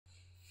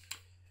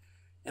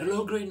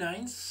Hello, grade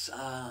nines.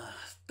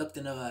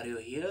 Dr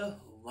Navario here.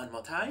 One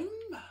more time.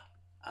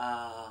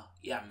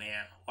 Yeah,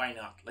 man. Why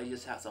not? Let's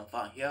just have some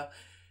fun here.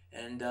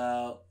 And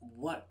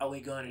what are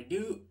we going to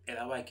do? At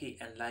Awaki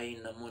and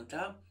Lain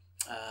Namunta,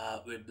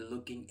 we'll be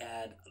looking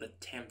at the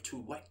temp to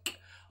work,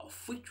 of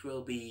which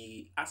will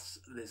be us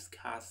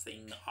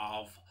discussing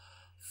of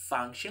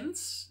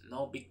functions.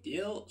 No big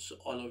deal. So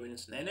all over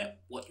this nene,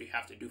 what we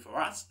have to do for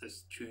us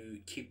is to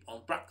keep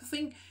on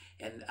practicing.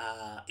 And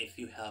if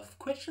you have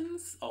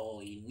questions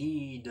or you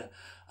need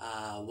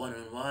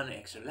one-on-one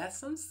extra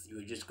lessons,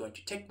 you're just going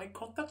to take my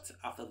contact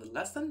after the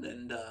lesson,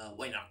 and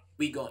why not?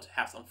 We're going to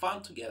have some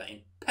fun together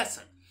in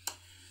person.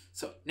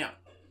 So now,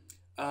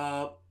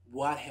 uh,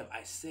 what have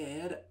I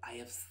said? I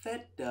have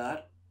said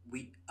that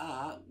we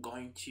are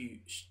going to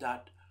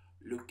start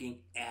looking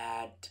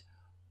at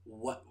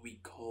what we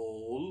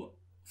call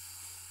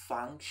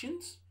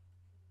functions.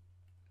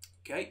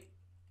 Okay,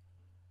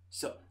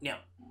 so now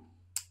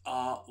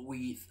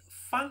with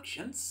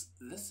functions,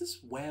 this is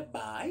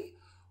whereby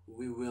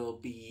we will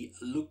be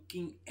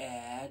looking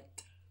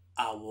at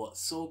our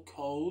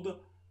so-called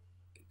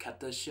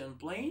Cartesian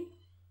plane.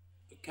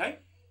 Okay,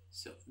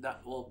 so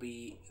that will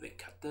be the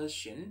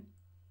Cartesian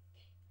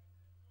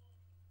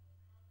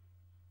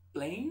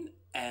plane,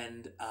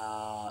 and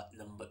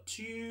number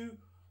two,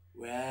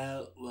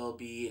 well, we'll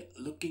be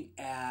looking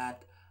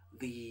at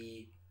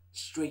the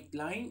straight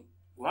line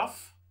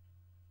graph.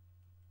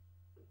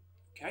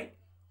 Okay,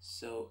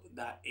 so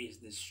that is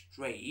the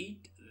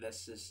straight,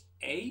 this is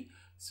A,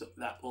 so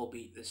that will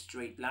be the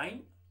straight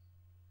line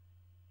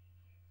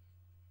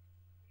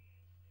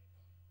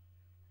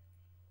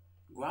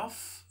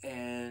graph.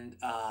 And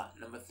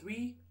number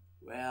three,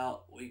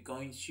 well, we're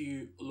going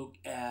to look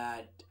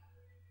at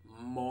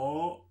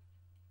more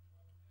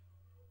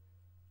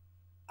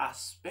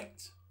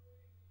aspects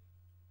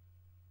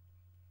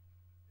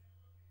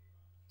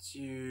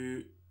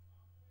to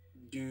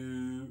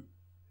do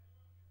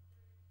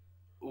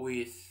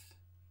with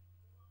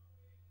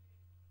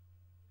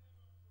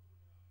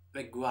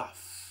the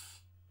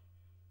graph.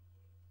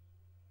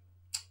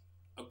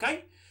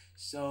 Okay,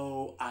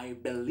 so I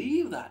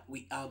believe that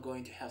we are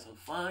going to have some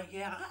fun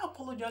here. I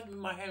apologize with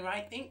my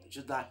handwriting,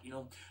 just that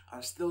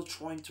I'm still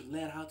trying to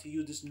learn how to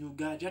use this new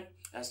gadget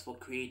as for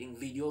creating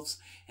videos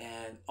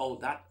and all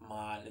that.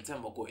 Man, it's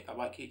time go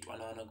about it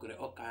one on go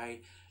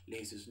okay,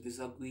 laces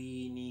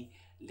disagree,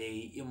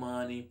 lay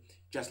imani,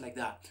 just like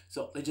that.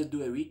 So let's just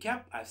do a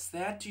recap. I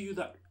said to you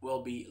that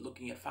we'll be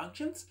looking at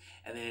functions,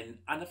 and then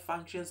other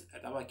functions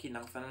at our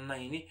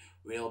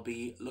we'll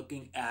be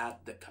looking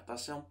at the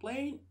Cartesian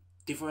plane,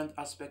 different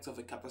aspects of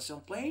the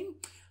Cartesian plane.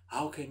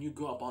 How can you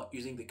go about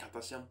using the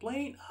Cartesian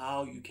plane?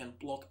 How you can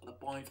plot the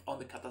point on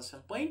the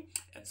Cartesian plane,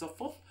 and so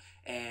forth.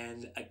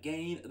 And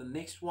again, the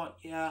next one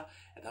here,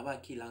 the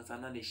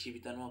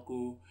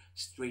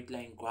straight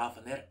line graph,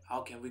 and then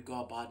how can we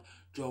go about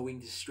drawing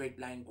the straight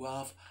line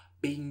graph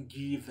being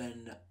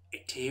given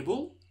a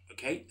table?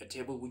 Okay, a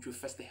table which we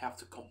first have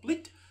to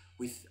complete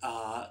with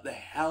the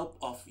help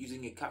of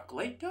using a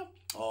calculator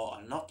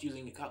or not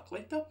using a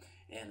calculator.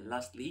 And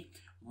lastly,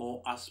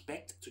 more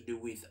aspect to do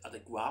with the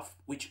graph,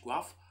 which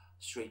graph,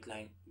 straight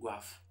line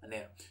graph. And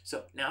there,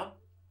 so now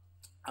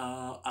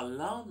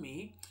allow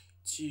me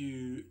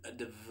to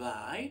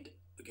divide.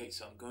 Okay,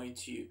 so I'm going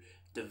to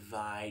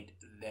divide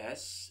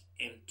this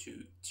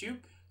into two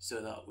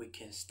so that we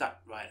can start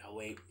right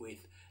away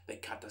with the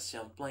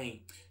Cartesian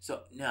plane.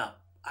 So now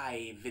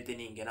I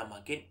vitining gana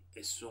makin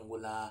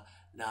isungula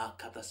na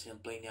Cartesian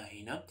plane ya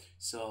hina.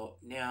 So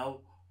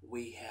now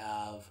we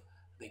have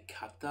the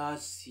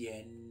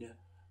Cartesian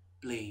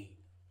plane.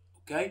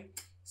 Okay,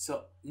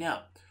 so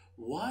now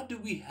what do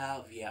we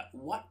have here?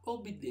 What will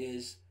be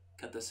this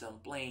Cartesian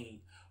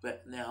plane? Well,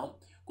 now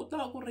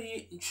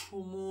kutakuri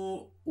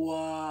nchumu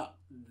wa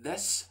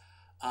this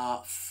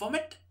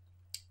format,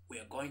 we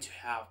are going to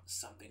have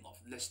something of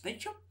this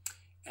nature,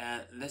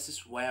 and this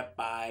is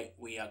whereby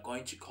we are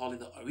going to call it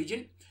the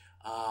origin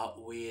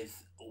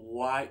with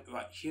y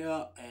right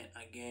here, and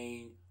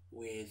again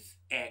with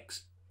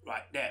x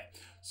right there.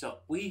 So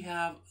we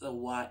have the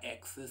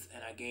y-axis,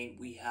 and again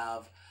we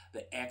have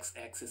the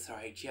x-axis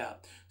right here.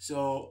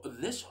 So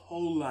this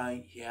whole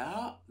line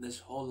here,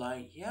 this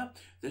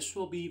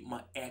will be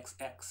my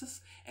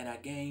x-axis, and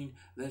again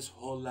this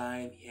whole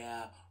line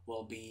here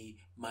will be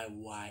my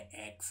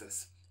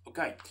y-axis.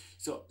 Okay,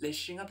 so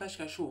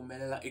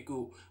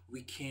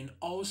we can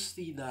all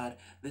see that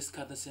this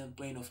Cartesian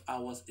plane of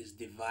ours is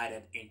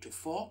divided into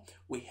four.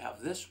 We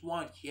have this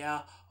one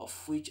here,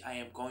 of which I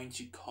am going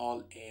to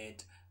call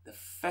it the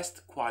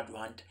first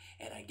quadrant,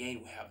 and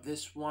again we have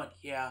this one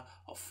here,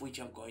 of which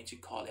I'm going to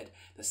call it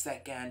the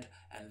second,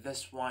 and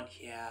this one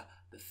here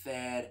the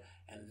third,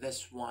 and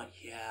this one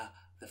here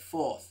the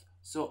fourth.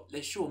 So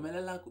let's show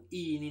melala ku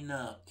ini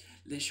na.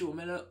 Let's show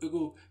melala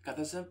go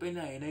Cartesian plane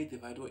na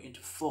divided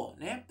into four.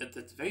 Ne?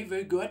 That's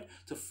very good.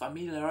 So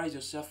familiarize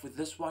yourself with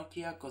this one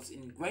here, because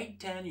in grade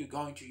 10 you're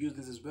going to use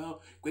this as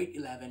well. Grade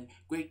 11,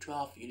 grade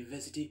 12,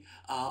 university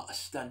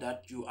standard,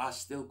 you are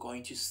still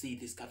going to see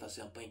this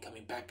Cartesian plane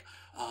coming back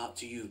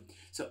to you.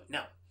 So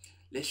now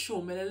let's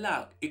show me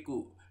the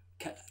iku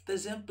the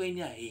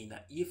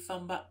hina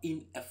yifamba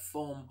in a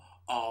form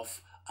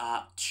of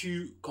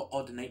two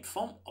coordinate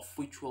form, of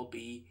which will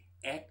be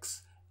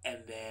x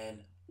and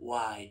then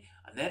y.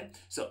 And then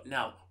so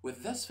now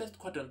with this first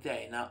quadrant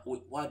there, now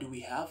what do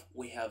we have?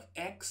 We have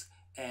x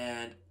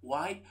and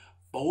y,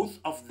 both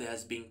of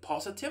theirs being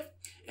positive,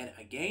 and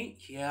again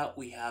here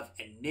we have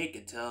a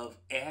negative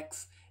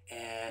x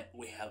and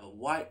we have a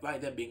y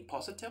right there being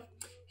positive.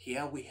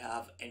 Here we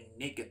have a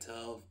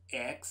negative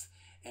x,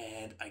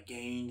 and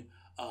again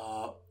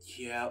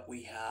here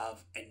we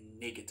have a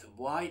negative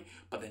y,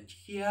 but then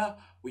here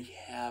we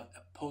have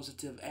a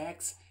positive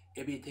x,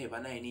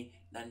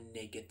 na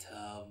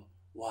negative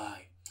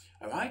y.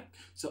 All right,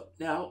 so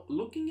now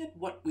looking at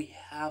what we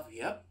have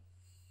here,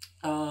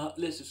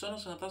 leswi swona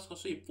swi nga ta suka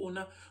swi hi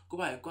pfuna ku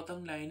va hi kota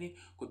layini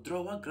ku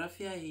draw graph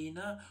ya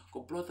hina,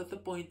 ku plota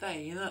ti-point ta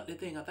hina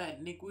leti hi nga ta hi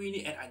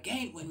nyikiwini. And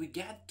again, when we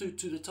get to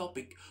the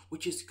topic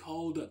which is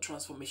called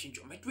transformation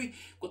geometry,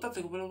 ku ta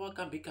ku vulavuriwa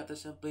kambe hi kata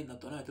sample na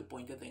tona hi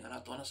ti-point leti hi nga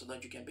na tona, so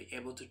that you can be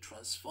able to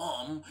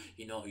transform,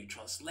 you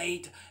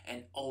translate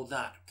and all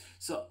that.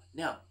 So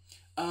now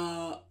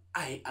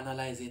I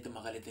analyze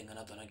timhaka leti hi nga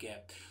na tona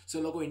ke. So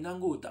loko hi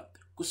languta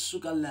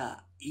kusuka la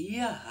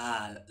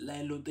hala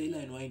line lonte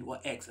line wine wa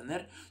x, and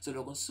then so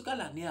loko suka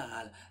la ni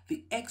hala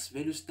the x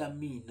values ta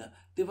mina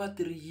ti va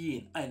ti ri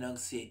yini, a hi nang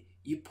se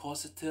yi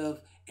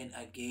positive and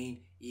again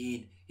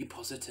yi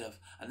positive.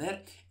 And then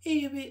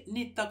ivi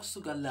ni ta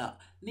kusuka la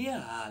ni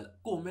hala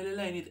ku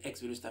humelela yini ti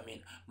x values ta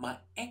mina. My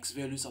x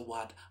values are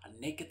what? Are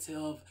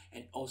negative,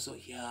 and also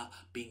here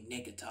being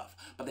negative.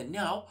 But then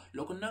now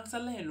loko nangsa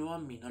line lo wa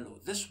mina lo,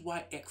 this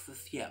y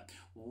axis here,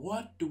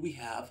 what do we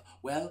have?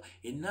 Well,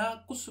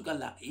 ina kusuka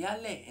la ya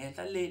le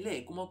henhla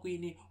le kuma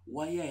kwini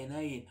y ya hina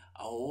yini,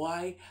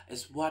 y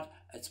is what?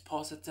 It's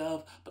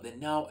positive. But then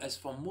now as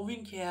from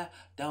moving here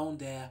down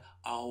there,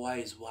 our y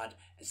is what?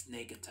 It's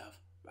negative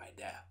right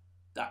there,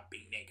 that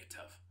being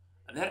negative.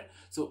 And then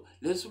so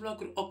let's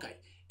look at, okay,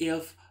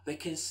 if they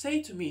can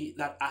say to me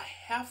that I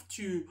have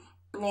to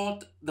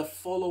plot the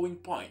following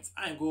points,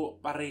 I go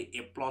bare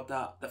a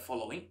plotter the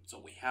following. So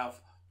we have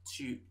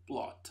to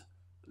plot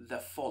the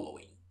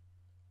following.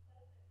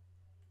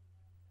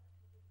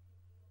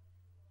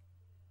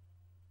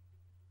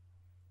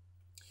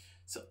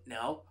 So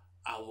now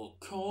I will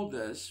call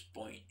this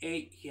point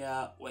A.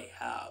 Here we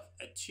have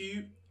a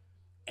 2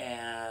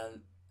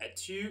 and a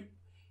 2,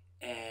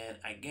 and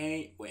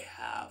again we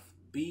have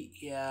B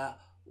here,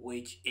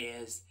 which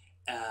is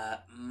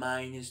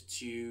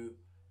 -2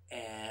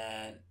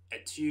 and a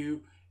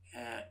 2,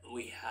 and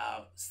we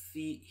have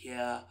C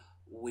here,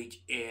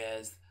 which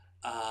is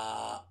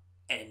a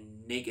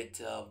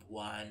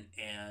 -1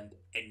 and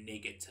a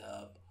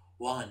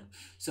 -1.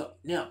 So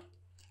now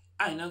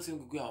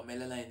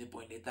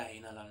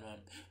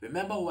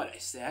remember what I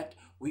said?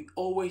 We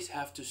always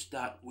have to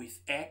start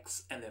with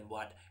x and then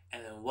what?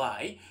 And then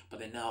y. But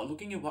then now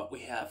looking at what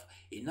we have,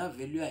 in our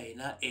value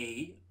in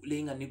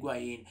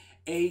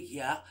a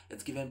here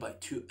it's given by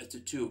 2 to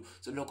 2.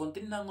 So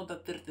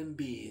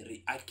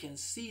I can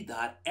see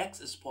that x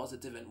is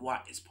positive and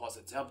y is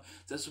positive.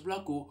 So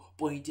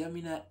point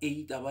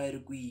A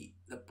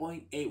the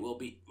point A will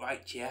be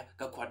right here,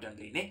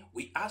 quadrantly.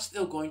 We are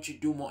still going to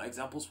do more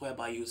examples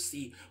whereby you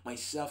see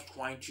myself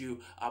trying to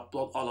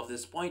plot all of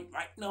this point.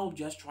 Right now,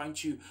 just trying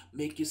to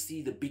make you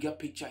see the bigger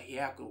picture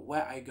here.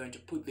 Where are you going to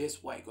put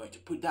this? Where are you going to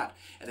put that?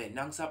 And then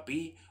Nangsa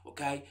B,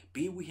 okay,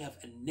 B we have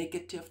a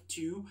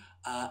 -2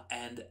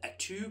 and a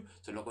 2.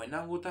 So look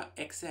nanguta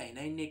x and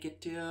a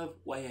negative,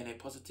 y and a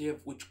positive.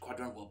 Which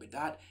quadrant will be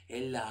that?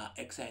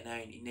 X and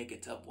a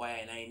negative, y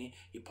and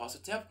a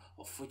positive,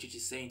 of which it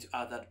is saying to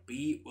us that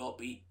B will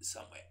be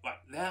somewhere right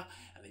there.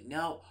 And then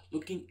now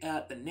looking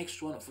at the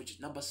next one, of which is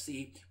number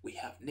C, we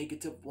have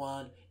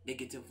 -1,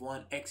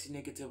 -1, x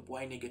negative,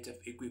 y negative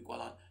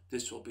equivalent.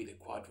 This will be the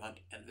quadrant,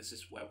 and this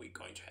is where we're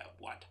going to have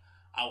what?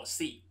 Our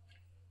C.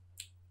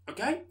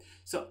 Okay,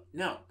 so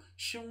now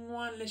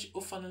xin'wana lexi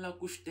u fanelaka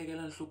ku xi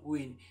tekela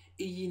enhlokweni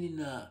I yini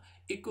na?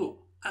 Iku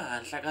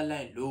ehenhla ka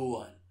line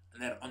lowani,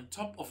 and then on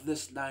top of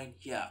this line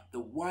here, the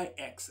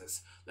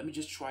y-axis. Let me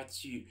just try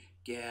to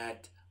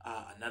get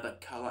another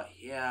color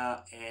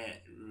here,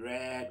 and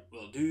red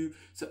will do.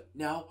 So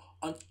now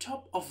on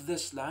top of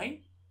this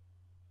line,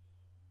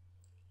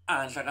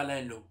 and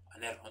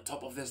then on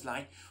top of this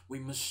line, we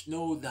must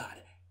know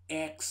that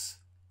x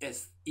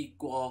is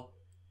equal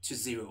to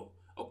 0.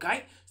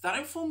 Okay,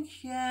 starting from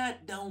here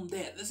down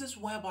there, this is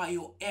whereby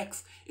your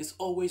x is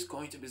always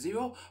going to be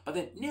 0. But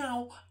then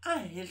now,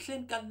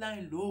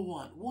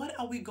 what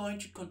are we going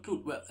to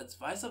conclude? Well, it's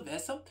vice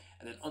versa.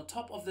 And then on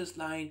top of this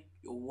line,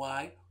 your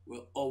y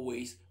will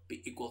always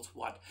be equal to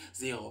what?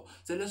 0.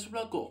 So let's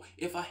go.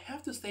 If I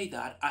have to say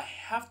that, I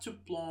have to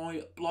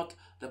plot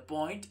the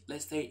point.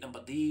 Let's say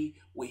number D,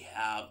 we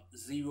have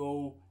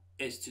 0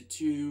 is to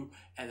 2,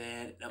 and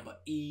then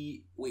number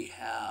E, we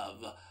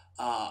have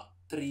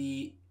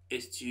 3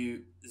 is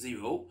to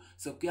 0.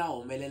 So kaya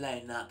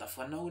umelela na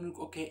tafana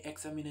okay,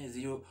 x amina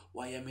 0,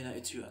 y amina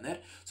 2 and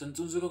that. So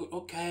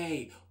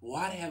okay,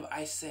 what have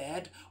I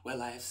said?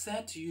 Well, I have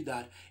said to you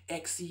that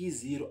x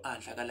is 0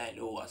 and hlaka line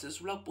lower. So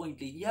sula point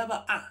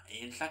yaba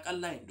in hlaka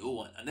line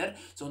lower and that.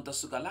 So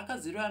ntasuka laka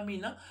 0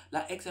 amina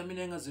la x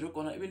amina nga 0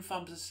 kona even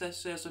fam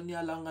so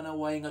niya lang na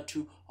y nga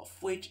 2, of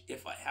which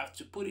if I have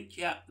to put it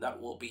here, that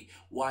will be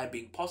y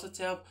being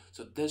positive.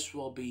 So this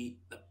will be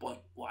the point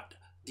what?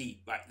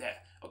 D right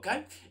there.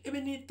 Okay?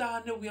 Even we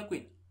are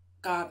going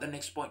the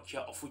next point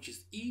here, of which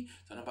is E.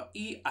 So number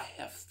E, I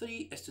have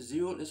 3 is to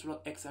 0. Let's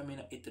roll x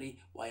amina a 3,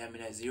 y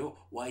amina 0,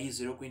 y is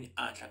 0 queen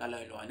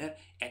and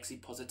x is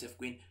positive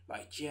queen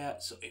right here.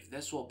 So if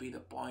this will be the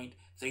point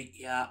 3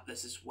 here,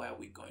 this is where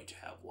we're going to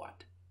have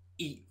what?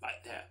 E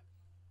right there.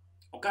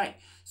 Okay,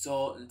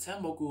 so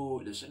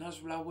ntemboku listeners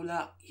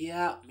blah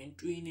here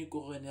mintwini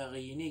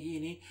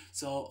gini.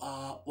 So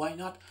why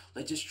not?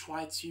 Let's just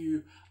try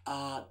to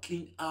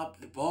clean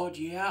up the board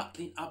here,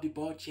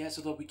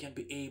 so that we can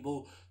be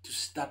able to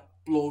start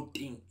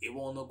plotting.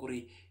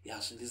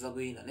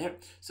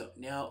 So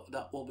now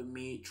that will be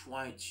me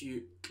trying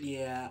to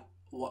clear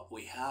what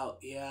we have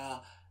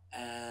here,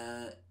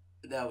 and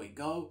there we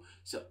go.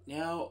 So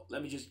now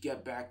let me just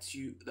get back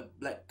to the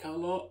black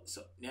color.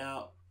 So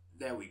now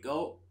there we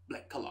go,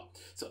 black color.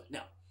 So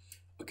now,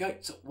 okay,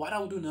 so what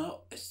I'll do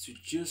now is to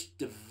just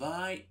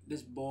divide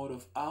this board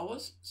of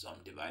ours. So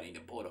I'm dividing the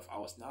board of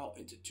ours now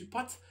into 2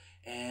 parts.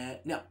 And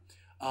now,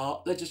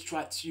 let's just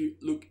try to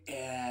look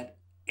at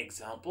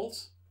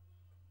examples.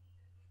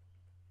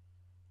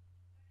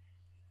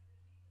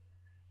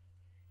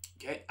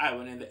 Okay, I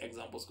went in the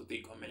examples could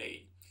take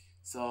combination.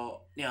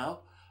 So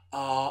now,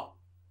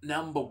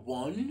 number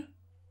 1.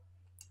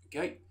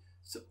 Okay,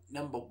 so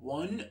number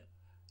 1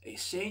 is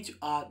saying to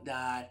us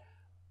that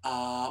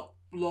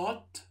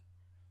plot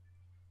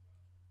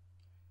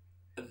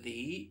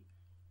the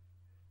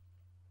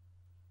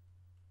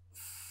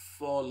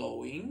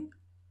following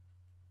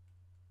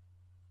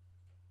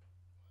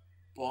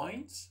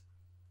points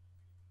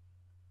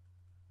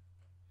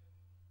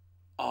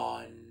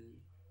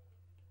on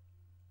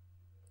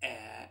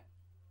a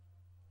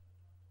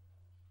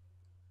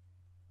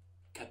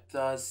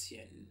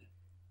Cartesian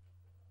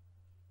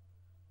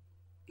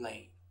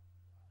plane.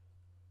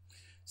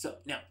 So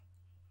now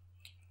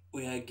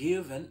we are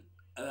given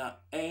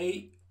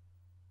A,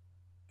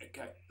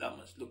 okay, that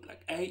must look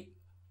like A,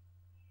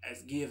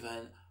 as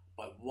given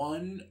by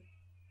 1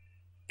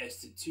 is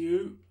to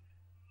 2,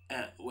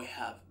 and we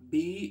have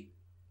B,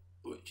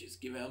 which is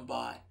given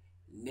by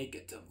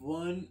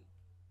 -1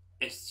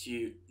 is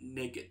to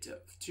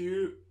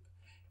 -2,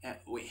 and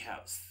we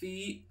have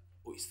C,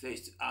 which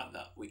says to us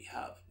that we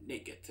have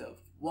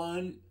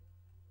 -1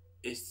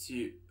 is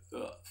to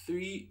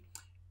 3,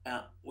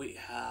 and we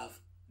have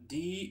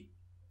D,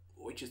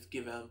 which is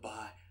given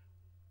by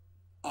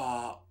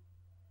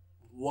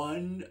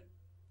 1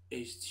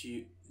 is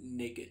to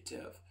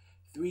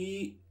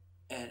 -3,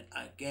 and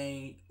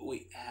again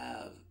we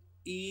have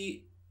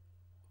E,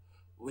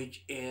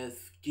 which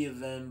is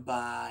given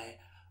by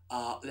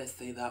let's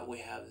say that we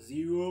have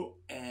 0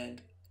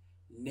 and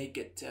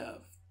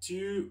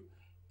 -2,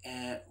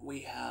 and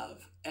we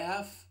have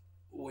F,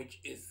 which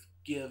is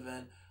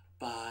given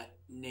by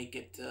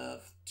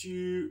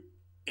 -2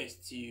 is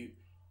to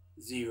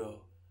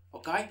 0.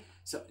 Okay,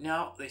 so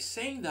now they're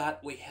saying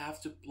that we have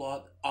to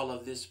plot all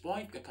of this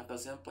point.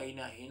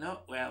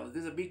 Well, is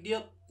this a big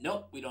deal?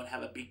 No, we don't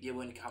have a big deal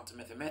when it comes to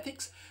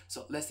mathematics.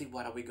 So let's see,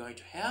 what are we going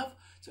to have?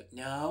 So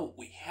now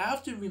we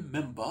have to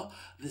remember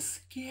the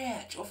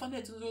sketch of an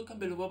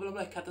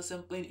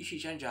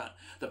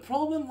the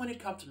problem when it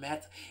comes to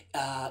math,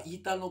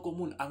 italo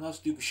komun angas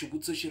tu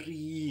shibutsa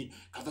shirin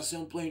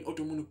Cartesian plane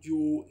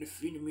otomunukyo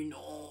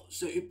nefinimino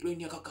so a plane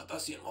yaka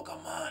Cartesian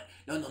wakaman.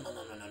 No,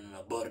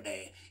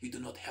 borde. You do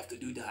not have to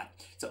do that.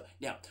 So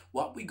now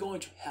what we're going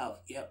to have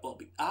here will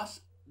be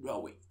us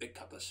drawing the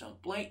Cartesian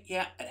plane.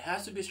 Yeah, it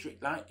has to be a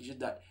straight line. It's just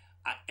that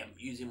I am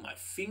using my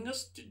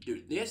fingers to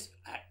do this.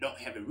 I don't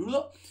have a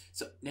ruler.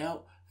 So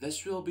now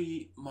this will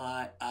be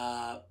my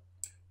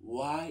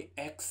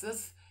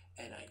y-axis,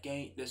 and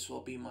again this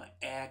will be my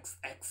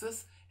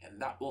x-axis,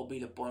 and that will be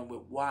the point where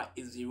y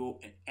is 0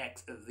 and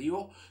x is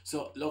 0.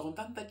 So lo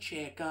tanta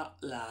checa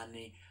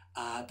lani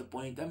the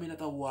point I mean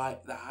y,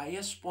 the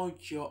highest point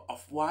here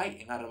of y,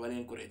 in other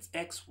words it's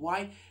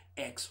xy,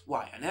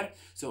 and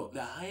so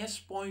the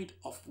highest point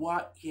of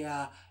y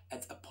here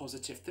at a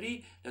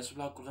 +3. Let's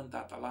look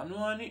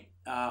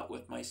at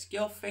with my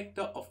scale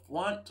factor of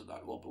 1, so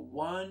that will be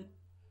 1,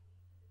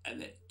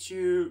 and then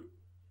 2,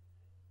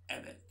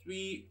 and then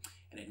 3,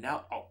 and then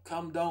now I'll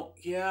come down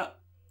here,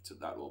 so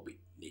that will be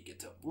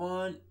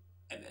 -1,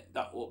 and then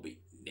that will be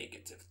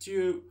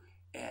 -2,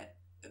 and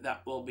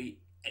that will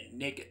be a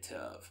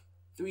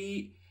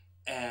 -3,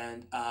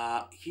 and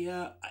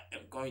here I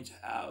am going to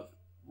have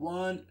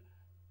 1,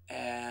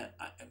 and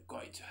I am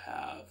going to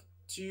have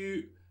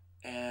 2,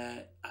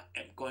 and I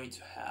am going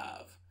to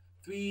have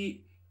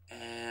 3,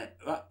 and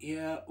right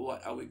here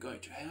what are we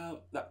going to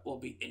have? That will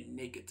be a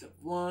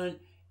 -1,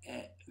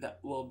 and that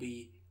will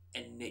be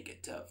a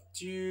negative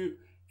 2,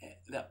 and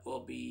that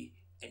will be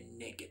a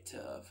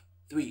negative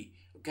 3.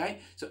 Okay,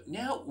 so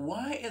now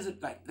why is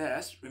it like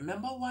this?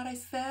 Remember what I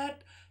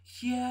said?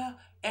 Here,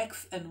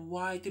 x and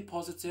y to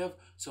positive.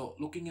 So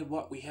looking at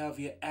what we have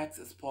here, x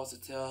is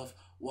positive,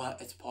 y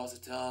is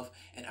positive,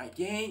 and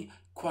again,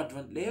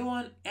 quadrant layer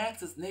 1,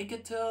 x is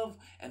negative,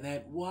 and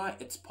then y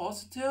it's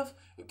positive.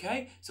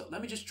 Okay, so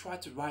let me just try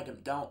to write them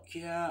down.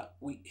 Here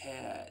we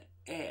had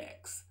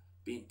x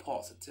being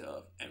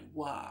positive and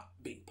y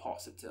being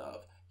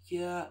positive.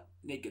 Here,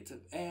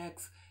 negative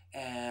x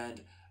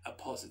and a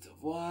positive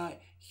y.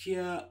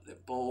 Here, they're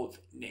both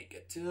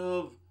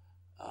negative,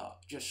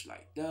 just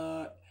like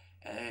that.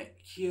 And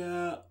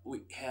here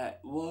we had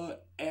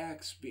what,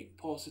 x being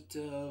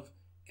positive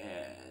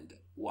and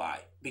y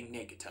being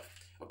negative.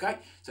 Okay,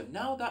 so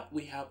now that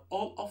we have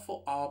all of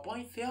our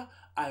points here,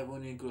 I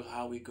want to go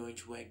how we're going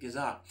to work this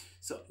out.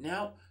 So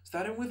now,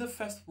 starting with the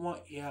first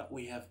one here,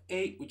 we have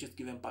 8, which is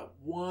given by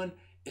 1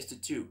 is to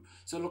 2.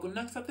 So look,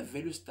 next at the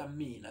values that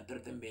mean at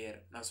the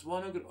mere. Now, so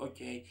one good,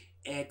 okay,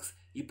 x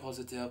y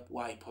positive,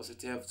 y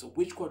positive. So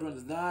which quadrant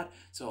is that?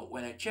 So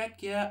when I check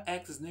here,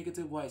 x is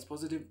negative, y is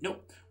positive. No.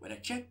 When I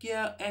check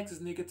here, x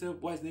is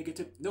negative, y is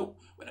negative. No.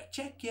 When I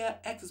check here,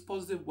 x is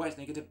positive, y is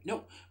negative.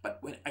 No. But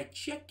when I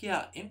check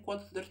here, in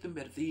quadrant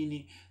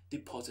the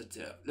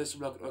positive. Let's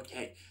look,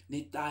 okay,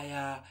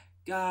 nitaya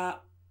ga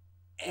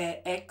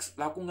x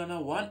la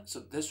kungana 1. So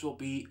this will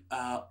be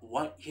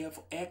 1 here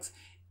for x.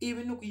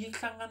 Even look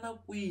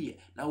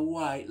now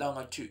y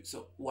longer 2,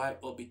 so y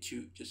will be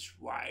 2 just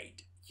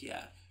right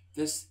here.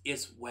 This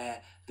is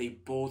where they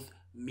both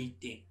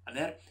meeting, and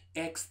then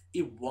x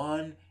is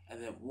 1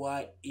 and then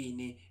y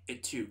in a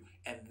 2,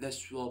 and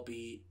this will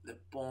be the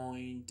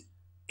point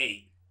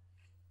A.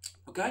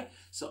 Okay,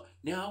 so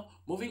now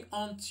moving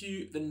on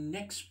to the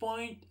next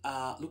point,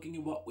 looking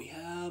at what we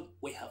have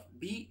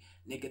b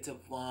negative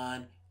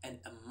 1 and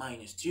a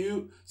minus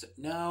 2. So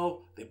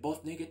now they're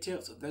both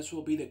negative, so this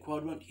will be the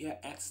quadrant here.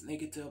 X is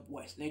negative,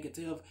 y is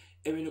negative.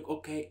 Even look,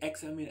 okay,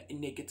 x I mean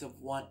in negative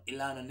 1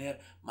 ilana ner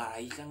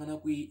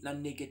na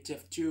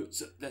negative 2,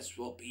 so this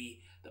will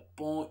be the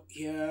point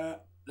here.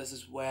 This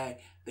is where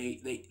they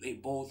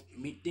both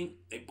meeting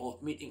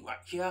right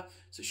here,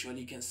 so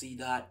surely you can see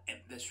that, and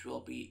this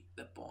will be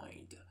the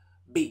point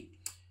B.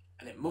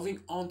 And then moving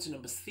on to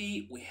number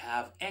C, we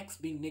have x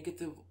being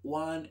negative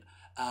 1,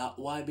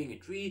 y being a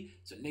 3,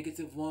 so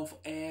negative 1 for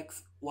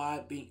x,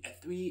 y being a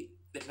 3.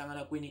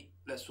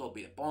 This will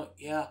be the point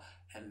here,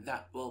 and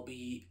that will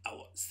be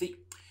our C.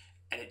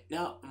 And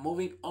now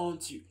moving on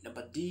to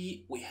number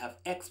D, we have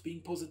x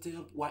being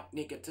positive, y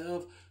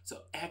negative.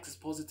 So x is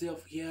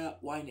positive here,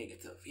 y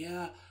negative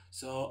here.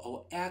 So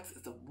our x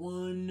is the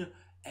 1,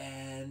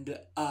 and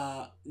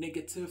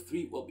negative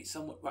 3 will be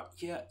somewhere right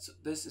here. So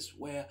this is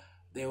where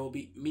they will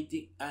be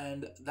meeting,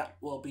 and that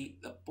will be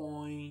the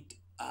point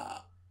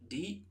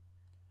D.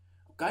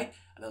 Okay,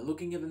 and then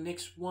looking at the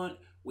next one,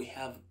 we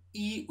have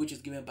E, which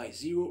is given by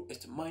 0 is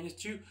to minus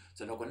 2.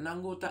 So look,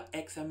 nangota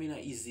x amina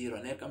is 0,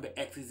 and can be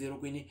x is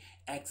 0,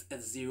 x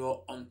is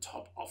 0 on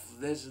top of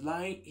this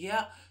line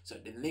here. So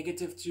the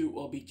negative 2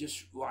 will be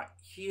just right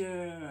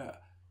here.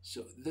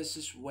 So this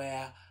is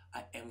where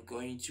I am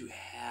going to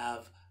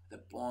have the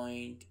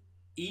point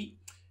E.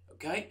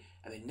 Okay,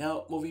 and then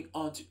now moving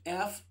on to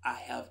F, I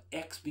have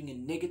x being a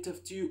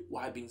negative 2,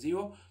 y being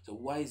 0. So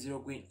y is 0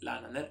 green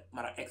line on it,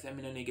 mara x I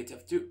mean a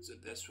negative 2. So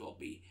this will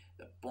be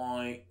the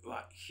point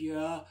right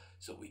here.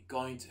 So we're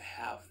going to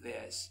have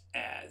this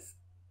as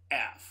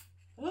F.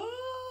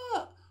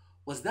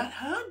 Was that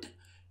hard?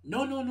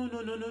 No.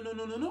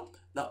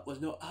 That was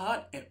not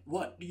hard. And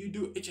what do you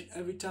do each and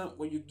every time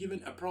when you're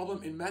given a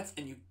problem in maths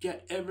and you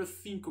get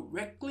everything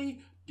correctly?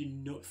 Do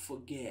not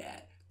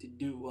forget to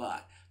do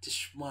what? To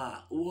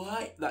smile.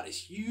 Why? That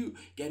is you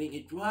getting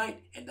it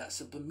right, and that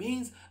simply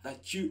means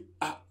that you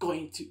are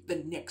going to the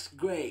next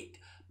grade.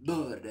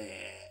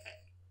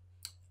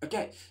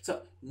 Okay,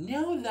 so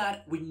now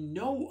that we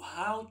know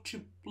how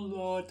to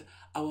plot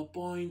our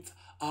points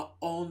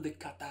on the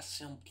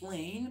Cartesian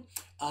plane,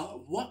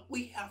 what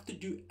we have to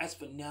do as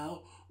for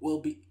now will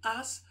be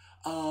us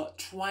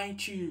trying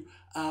to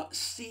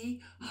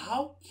see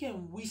how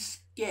can we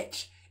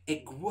sketch a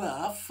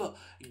graph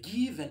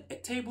given a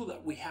table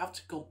that we have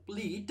to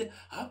complete.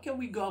 How can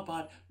we go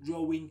about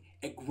drawing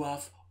a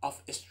graph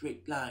of a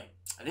straight line?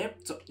 And then,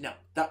 so now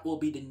that will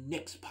be the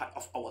next part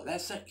of our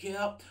lesson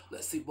here.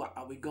 Let's see what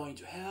are we going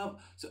to have.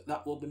 So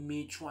that will be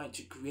me trying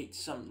to create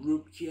some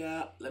room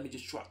here. Let me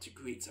just try to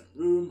create some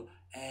room,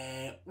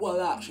 and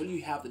voila, actually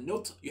you have the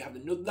note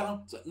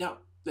down. So now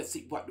let's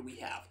see what do we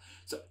have.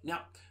 So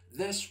now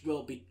this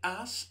will be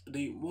us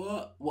doing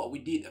what we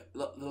did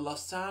the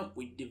last time.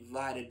 We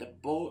divided the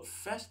board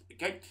first.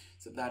 Okay,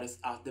 so that is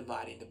us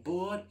dividing the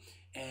board,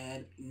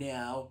 and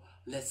now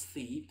let's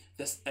see,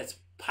 this is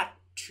part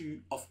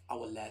 2 of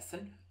our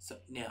lesson. So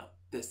now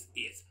this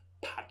is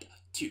part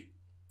 2.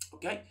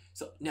 Okay,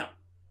 so now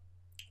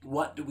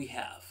what do we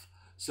have?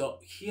 So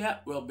here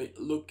we'll be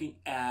looking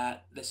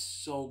at the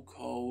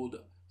so-called,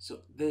 so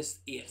this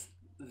is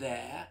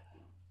there,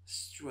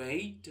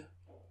 straight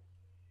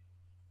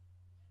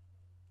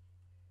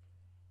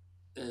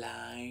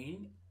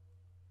line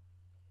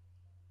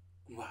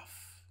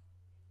graph.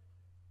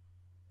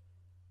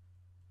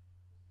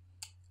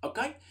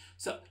 Okay,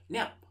 so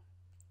now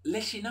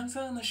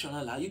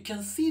you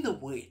can see the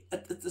way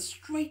it's a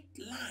straight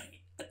line.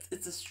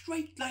 It's a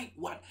straight line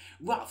one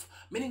graph,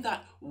 meaning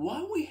that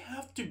what we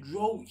have to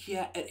draw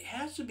here, it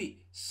has to be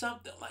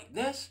something like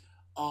this,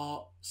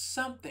 or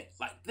something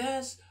like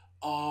this,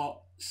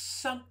 or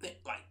something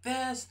like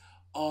this,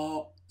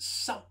 or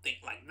something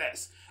like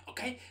this.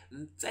 Okay,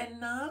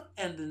 tsena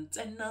and then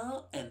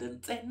tsena and then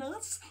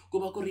tsenas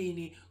kuba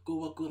kurini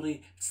kuba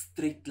kuri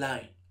straight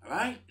line.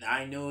 Alright,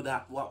 I know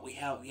that what we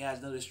have here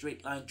is not a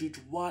straight line due to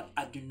what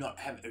I do not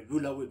have a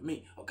ruler with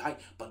me, okay?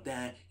 But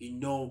then you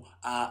know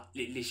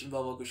apply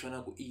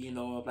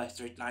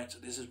straight line, so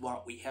this is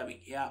what we having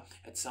here.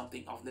 It's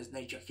something of this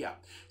nature here.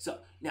 So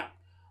now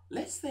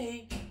let's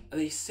say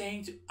they're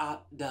saying to add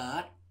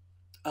that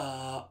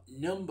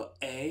number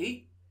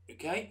A,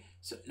 okay?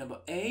 So number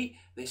A,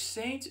 they're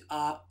saying to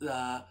add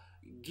the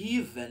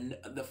given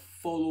the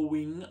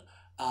following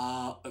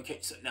okay,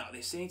 so now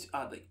they're saying to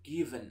add the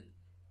given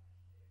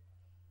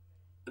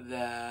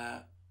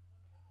the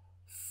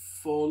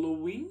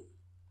following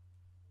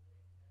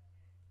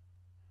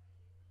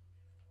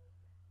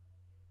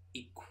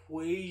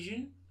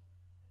equation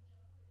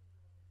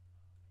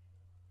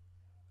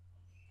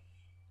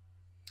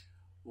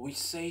which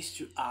says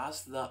to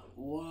us that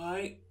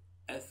y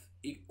is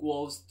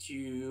equals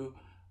to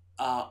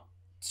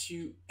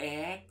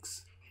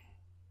 2x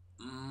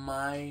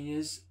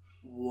minus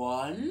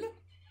 1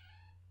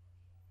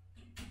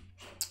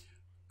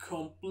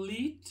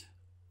 complete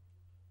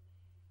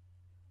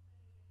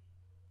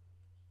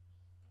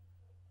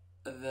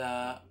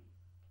the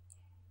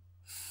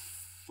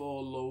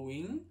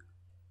following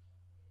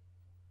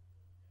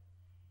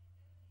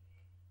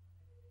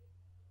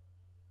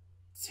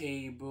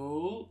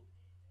table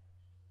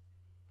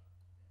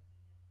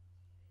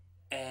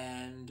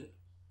and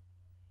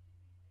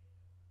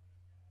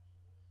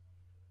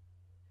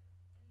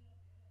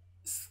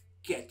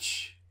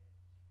sketch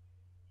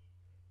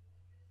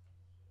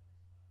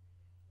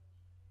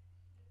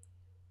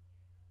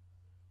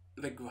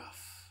the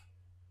graph.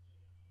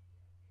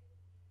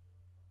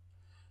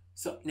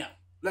 So now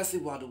let's see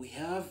what do we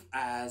have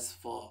as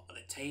for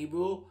the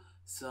table.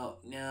 So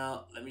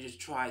now let me just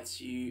try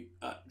to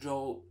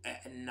draw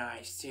a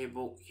nice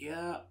table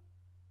here.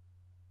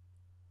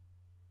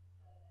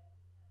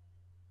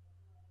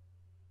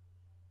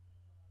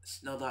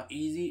 It's not that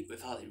easy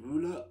without a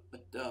ruler,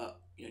 but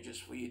you know,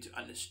 just for you to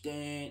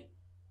understand.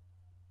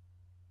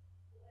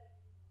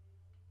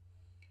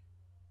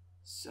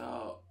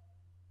 So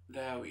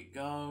there we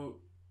go.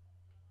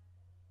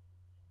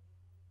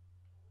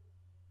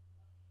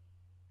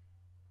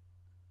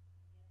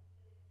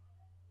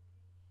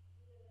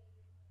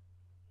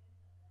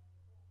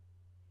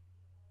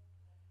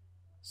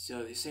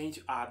 So they're saying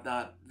to add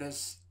that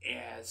this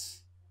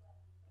is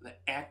the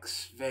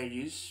x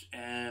values,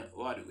 and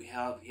what do we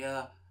have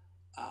here?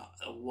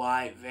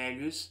 Y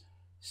values.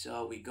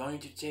 So we're going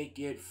to take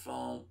it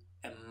from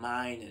a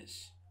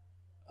minus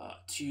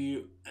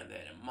 2 and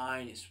then a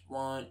minus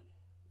 1.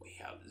 We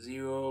have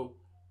 0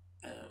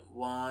 and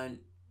 1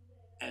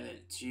 and then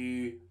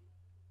 2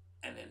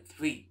 and then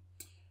 3.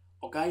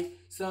 Okay,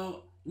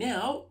 so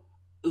now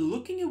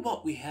looking at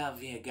what we have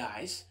here,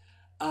 guys,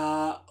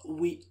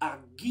 we are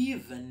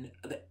given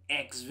the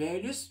x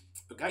values.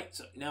 Okay,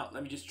 so now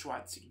let me just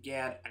try to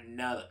get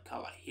another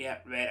color here,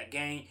 red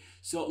again.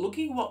 So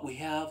looking at what we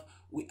have,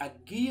 we are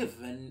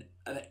given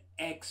the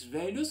x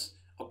values,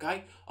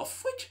 okay,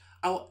 of which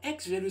our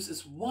x values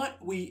is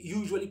what we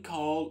usually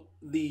call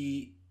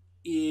the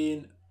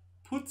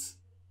inputs,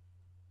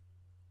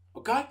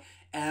 okay,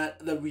 and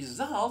the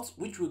results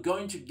which we're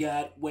going to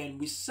get when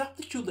we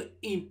substitute the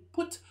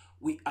input,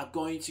 we are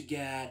going to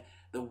get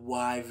the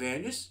y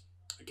values.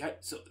 Okay,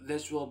 so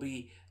this will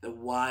be the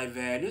y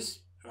values,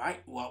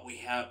 right? What we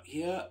have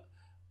here,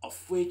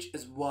 of which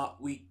is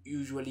what we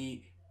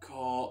usually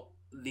call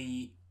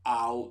the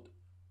output.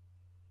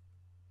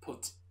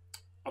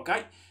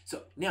 Okay,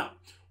 so now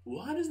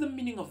what is the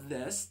meaning of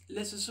this?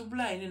 Let's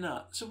sublime in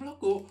a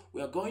subloco.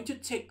 We are going to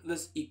take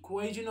this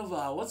equation of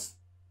ours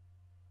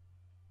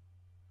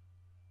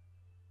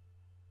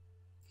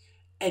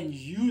and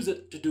use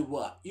it to do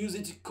what? Use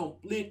it to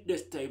complete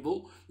this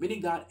table,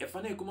 meaning that if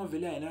I come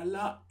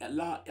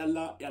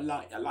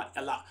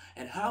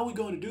and how are we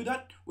going to do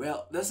that?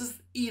 Well, this is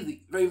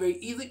easy, very, very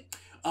easy.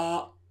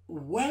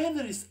 Where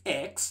there is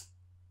x,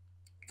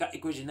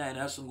 equation 9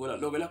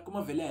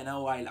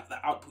 the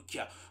output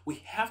here, we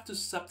have to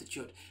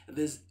substitute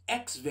this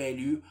x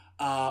value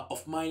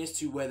of minus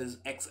 2 where there's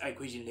x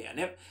equation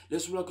there.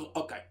 Let's look.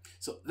 Okay,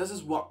 so this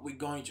is what we're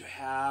going to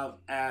have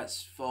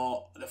as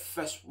for the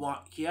first one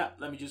here.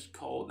 Let me just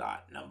call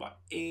that number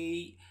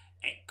A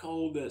and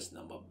call this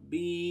number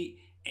B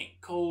and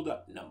call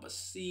that number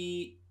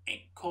C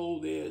and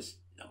call this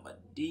number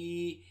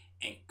D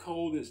and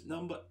call this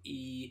number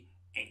E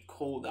and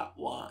call that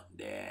one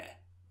there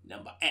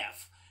number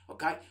F.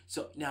 Okay,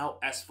 so now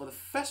as for the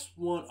first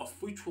one, of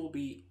which will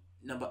be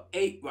number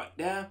 8 right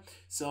there.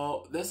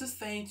 So this is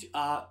saying to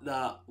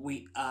that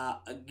we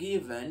are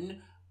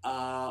given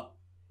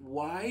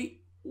y,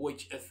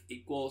 which is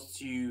equals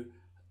to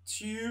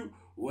 2.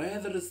 Where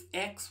there is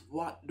x,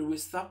 what do we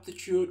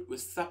substitute? We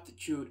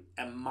substitute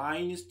a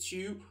minus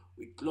 2.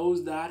 We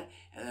close that,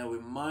 and then we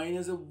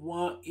minus a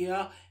 1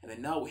 here, and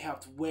then now we have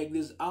to work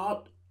this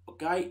out.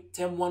 Okay,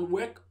 term 1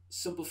 work,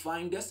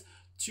 simplifying this.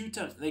 2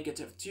 times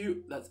negative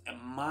 2, that's a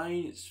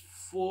minus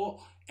 4,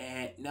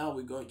 and now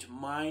we're going to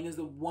minus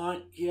the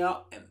 1 here,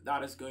 and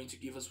that is going to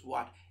give us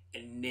what?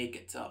 A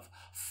negative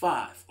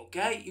 5.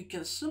 Okay, you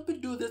can simply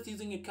do this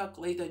using a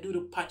calculator. Do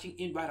the punching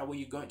in right away,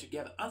 you're going to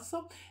get the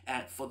answer.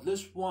 And for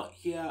this one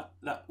here,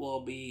 that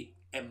will be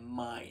a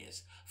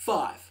minus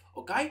 5.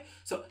 Okay,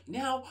 so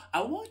now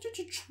I want you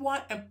to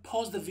try and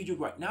pause the video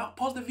right now.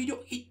 Pause the video,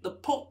 hit the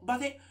pause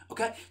button.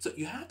 Okay, so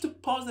you have to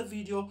pause the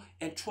video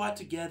and try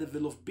to get the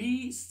value of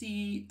B,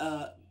 C,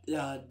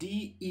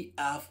 D, E,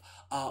 F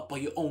by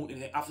your own,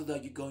 and then after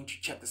that you're going to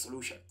check the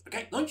solution.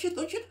 Okay, don't cheat,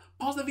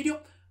 pause the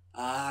video.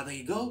 There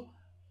you go.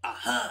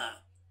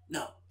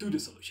 Now do the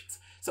solutions.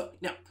 So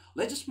now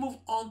let's just move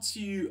on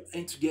to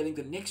into getting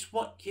the next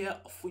one here,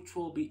 of which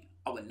will be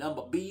our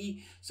number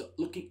B. So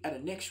looking at the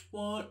next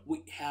one,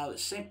 we have the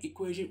same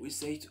equation. We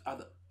say to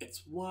other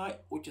it's y,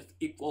 which is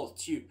equal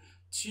to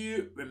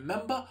 2.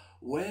 Remember,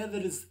 where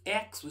there is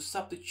x, we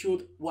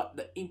substitute what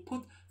the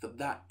input, so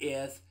that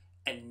is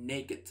a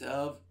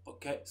negative.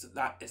 Okay, so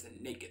that is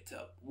a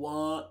negative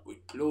 1. We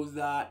close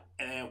that,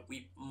 and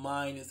we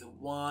minus a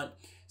 1,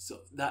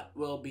 so that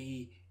will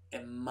be a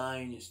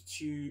minus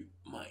 2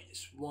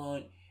 minus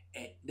 1,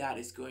 and that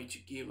is going to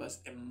give us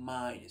a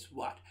minus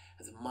what?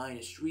 As a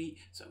minus 3.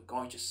 So I'm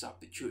going to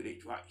substitute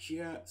it right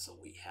here. So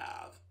we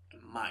have a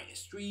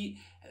minus 3,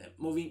 and then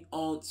moving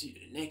on to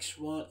the next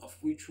one, of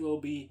which will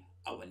be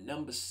our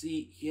number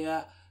C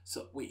here.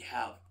 So we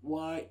have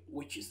y,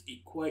 which is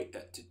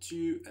equated to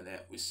 2, and then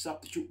we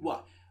substitute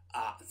what?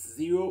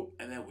 0,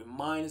 and then we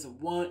minus a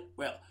 1.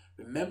 Well,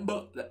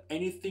 remember that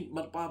anything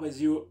multiplied by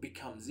 0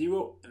 becomes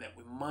 0, and then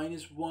we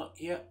minus 1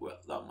 here. Well,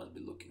 that must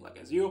be looking like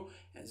a 0,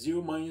 and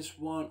 0 minus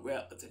 1,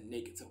 well, it's a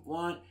negative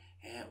 1,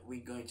 and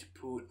we're going to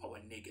put our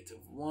negative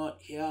 1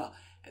 here,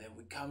 and then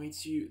we come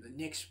into the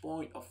next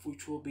point, of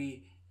which will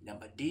be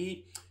number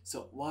D.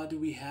 So what do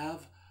we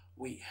have?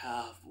 We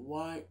have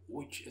y,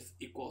 which is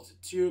equal to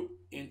 2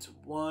 into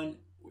 1.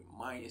 We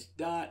minus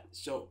that.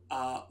 So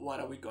what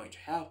are we going to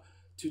have?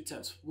 2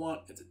 times 1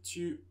 is a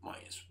 2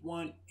 minus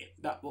 1. And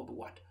that will be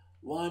what?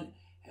 1.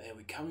 And then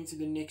we come into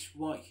the next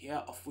one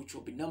here, of which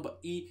will be number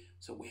E.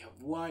 So we have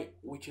y,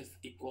 which is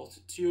equal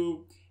to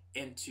 2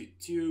 into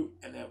 2.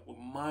 And then we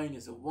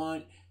minus a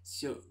 1.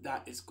 So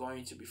that is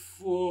going to be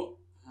 4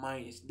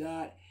 minus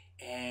that.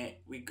 And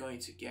we're going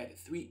to get a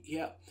 3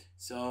 here.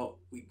 So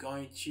we're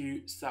going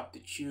to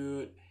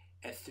substitute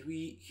a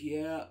 3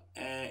 here,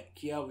 and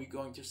here we're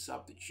going to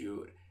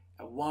substitute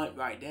a 1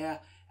 right there.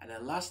 And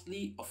then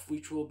lastly, of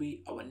which will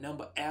be our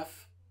number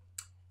F.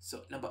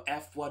 So number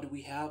F, what do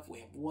we have? We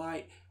have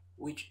y,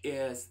 which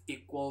is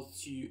equal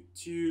to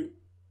 2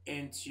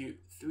 into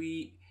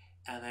 3,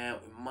 and then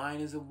we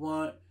minus a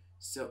 1.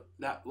 So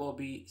that will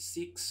be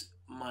 6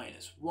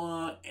 minus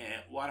 1.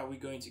 And what are we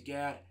going to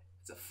get?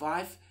 It's a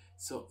 5.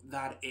 So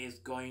that is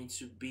going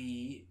to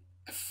be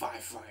a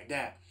 5 right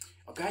there.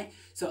 Okay,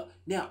 so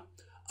now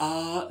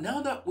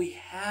now that we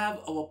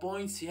have our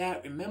points here,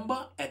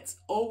 remember it's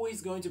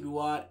always going to be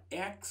what?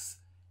 X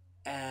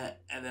and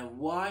then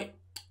y.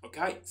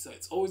 Okay, so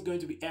it's always going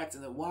to be x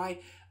and then y.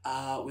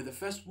 With the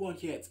first one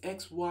here, it's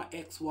xy,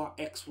 xy,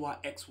 xy,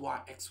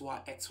 xy,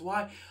 xy,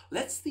 xy.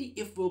 Let's see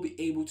if we'll be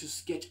able to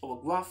sketch our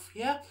graph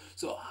here.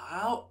 So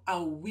how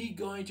are we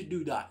going to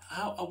do that?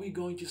 How are we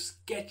going to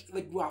sketch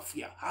the graph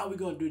here? How are we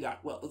going to do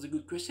that? Well, that's a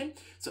good question.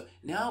 So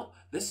now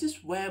this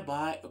is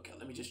whereby, okay,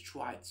 let me just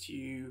try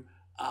to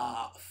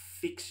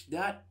fix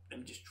that. Let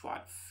me just try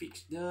to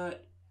fix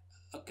that.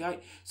 Okay,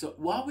 so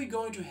what we're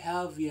going to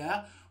have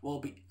here will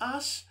be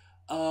us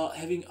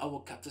having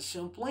our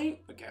Cartesian plane.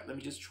 Okay, let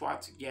me just try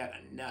to get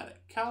another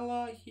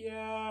color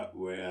here.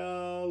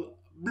 Well,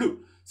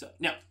 blue. So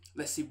now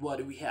let's see what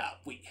do we have.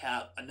 We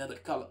have another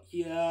color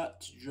here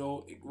to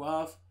draw a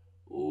graph.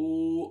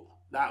 Oh,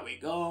 there we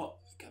go.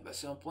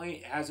 Cartesian plane,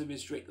 it has to be a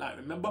straight line,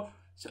 remember?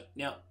 So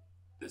now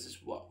this is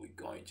what we're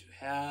going to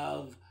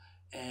have,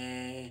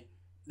 and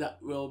that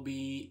will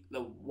be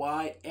the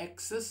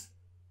y-axis.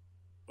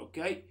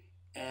 Okay,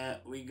 and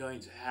we're going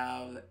to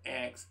have the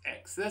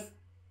x-axis.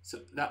 So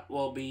that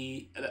will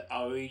be the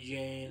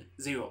origin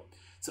 0.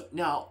 So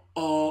now,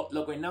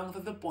 lagwenang sa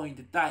the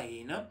point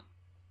tayo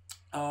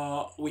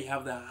na, we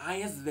have the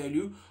highest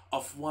value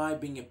of y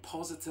being a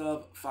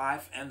positive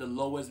 5 and the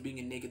lowest being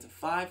a negative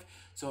 5.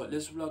 So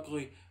this will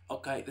actually,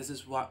 okay, this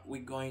is what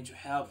we're going to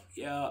have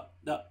here.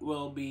 That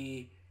will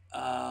be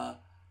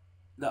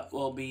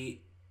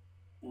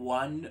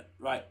 1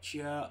 right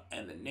here,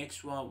 and the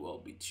next one will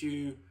be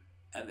 2,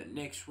 and the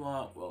next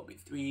one will be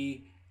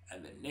 3,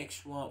 and the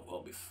next one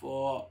will be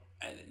 4,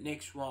 and the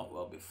next one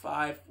will be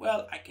 5.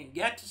 Well, I can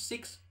get to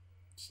 6.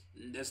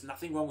 There's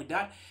nothing wrong with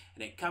that.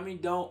 And then coming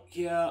down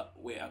here,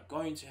 we are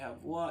going to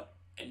have what?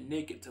 A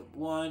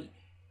 -1,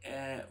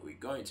 and we're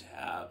going to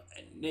have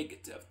a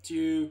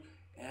 -2,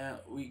 and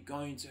we're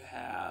going to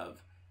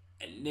have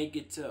a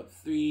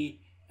 -3,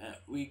 and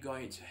we're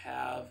going to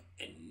have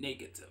a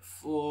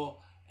 -4,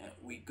 and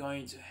we're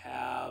going to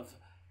have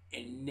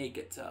a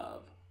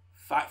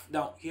 -5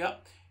 down here.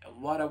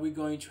 And what are we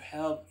going to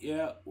have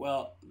here?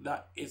 Well,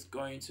 that is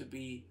going to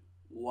be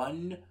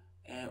 1.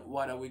 And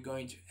what are we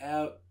going to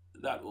have?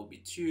 That will be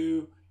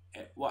 2.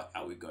 And what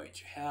are we going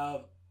to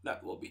have?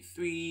 That will be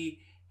 3.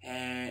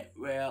 And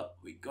well,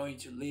 we're going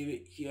to leave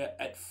it here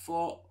at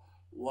 4.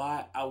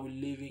 Why are we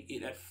leaving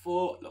it at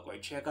 4? Look, I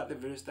check out the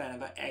very side of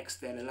the x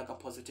there, like a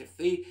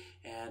 +3,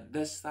 and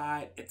this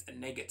side it's a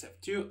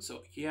 -2.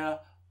 So here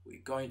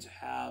we're going to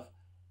have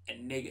a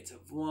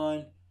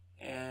 -1,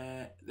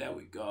 and there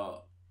we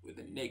go with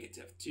a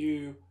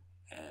 -2,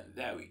 and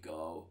there we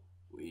go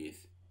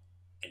with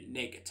a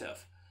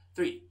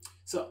 -3.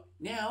 So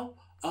now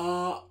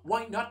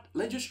why not,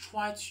 let's just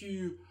try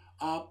to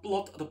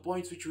plot the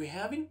points which we're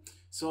having.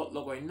 So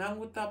look, right now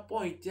with that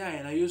point there,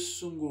 and I use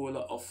singular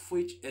of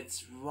which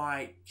it's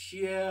right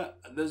here.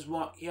 This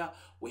one here,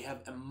 we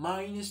have a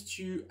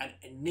 -2 and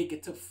a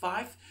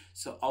 -5.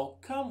 So I'll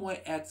come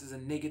where x is a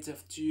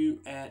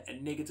 -2 and a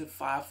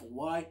 -5 for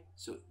y.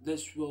 So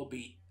this will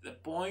be the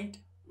point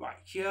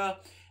right here.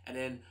 And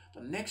then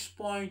the next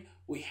point,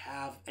 we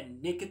have a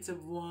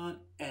 -1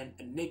 and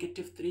a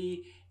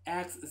 -3.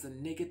 X is a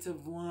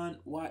 -1,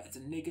 y is a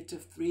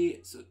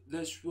 -3. So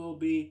this will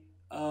be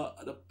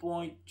the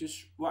point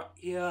just right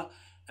here.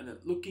 And then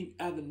looking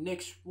at the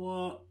next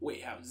one, we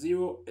have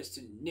 0 is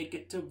to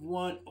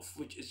 -1, of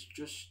which is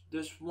just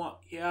this one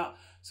here.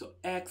 So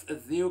x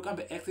is 0, come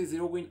x is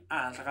 0 win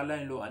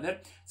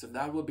so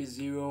that will be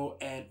 0.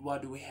 And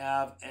what do we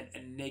have? And a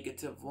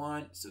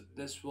 -1. So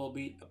this will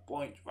be the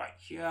point right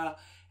here.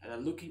 And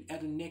then looking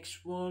at the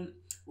next one,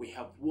 we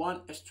have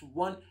 1 is to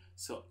 1.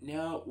 So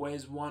now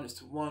where's 1 is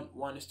to 1?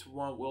 1 is to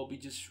 1 will be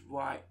just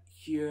right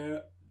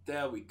here.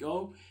 There we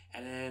go.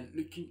 And then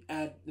looking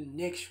at the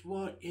next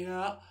one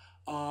here,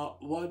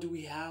 what do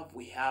we have?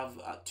 We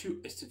have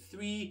 2 is to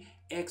 3,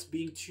 x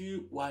being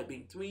 2, y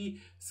being 3.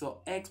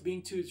 So x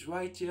being 2 is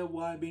right here,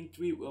 y being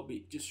 3 will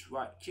be just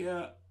right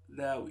here.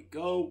 There we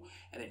go.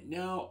 And then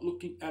now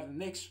looking at the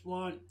next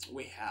one,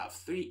 we have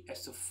 3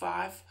 is to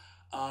 5,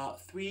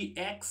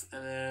 3x,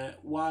 and then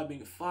y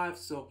being 5.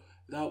 So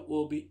that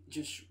will be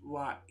just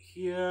right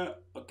here.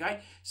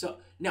 Okay, so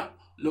now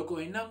look,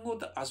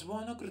 as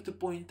one to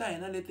point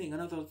and anything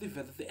another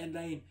the end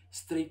line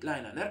straight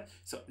line on it.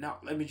 So now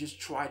let me just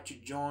try to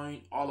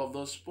join all of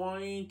those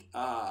points.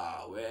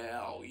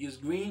 Well, use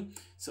green.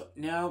 So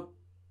now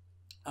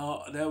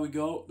there we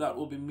go. That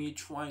will be me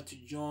trying to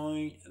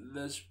join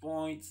these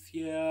points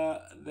here.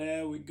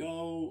 There we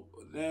go.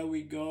 There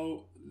we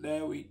go.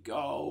 There we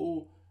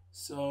go.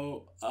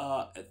 So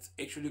it's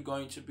actually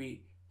going to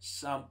be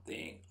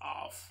something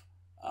of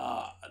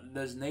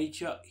this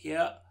nature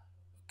here.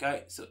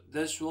 Okay, so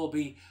this will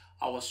be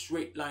our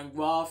straight line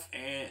graph,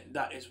 and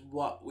that is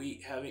what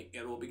we having.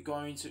 It will be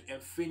going to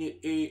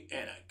infinity,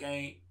 and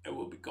again it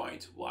will be going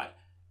to what?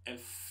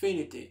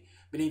 Infinity,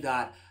 meaning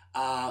that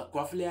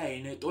graph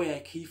line to ya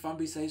key fan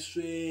beside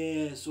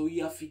so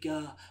ya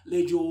figure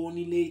le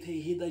journey later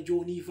hit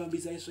journey fan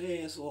beside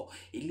so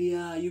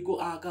ilia you go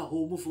aka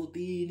home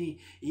 14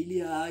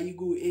 ilia you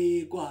go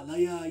kwa la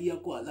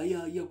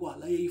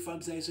ya fan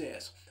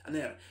beside and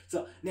there.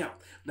 So now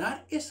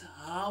that is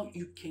how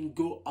you can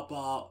go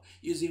about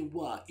using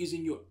what?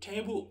 Using your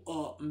table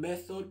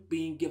method,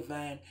 being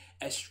given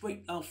a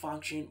straight line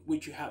function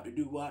which you have to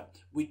do what?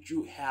 Which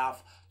you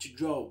have to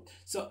draw.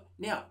 So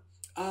now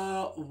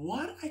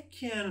what I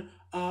can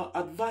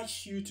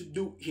advise you to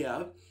do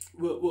here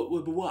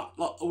will be what?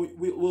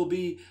 We'll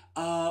be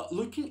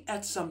looking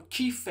at some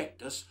key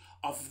factors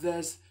of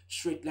this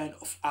straight line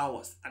of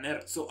ours.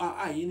 And so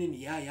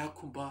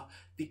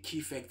the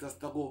key factors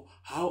that go,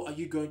 how are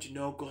you going to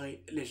know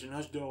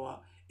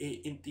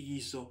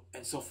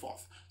and so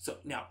forth. So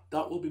now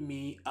that will be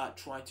me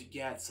trying to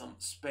get some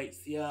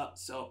space here.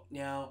 So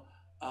now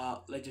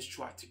let's just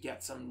try to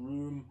get some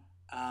room.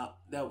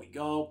 There we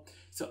go.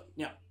 So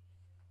now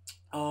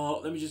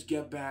let me just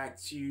get back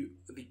to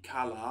the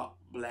color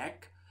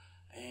black,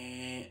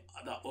 and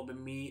that will be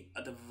me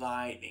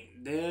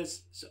dividing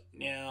this. So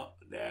now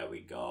there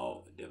we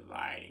go,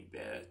 dividing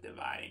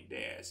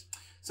this.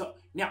 So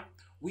now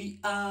we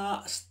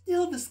are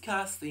still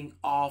discussing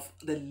of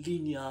the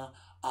linear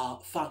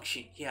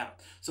function here.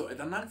 So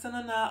the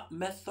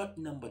method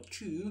number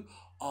 2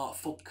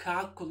 for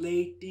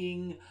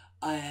calculating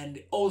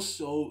and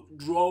also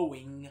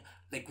drawing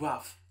the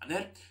graph. And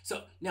then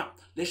so now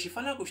let's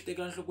take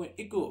a look when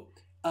it go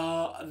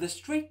the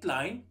straight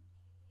line.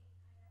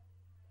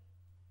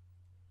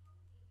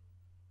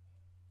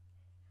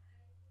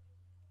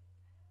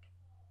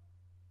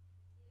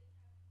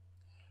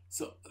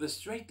 So the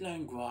straight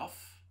line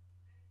graph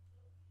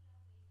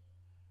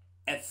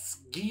is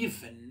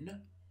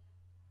given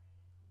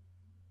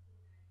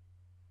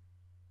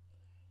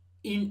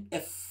in a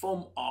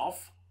form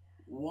of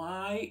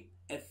y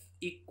is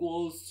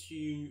equals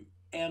to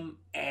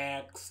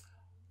mx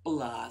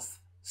plus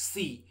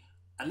c.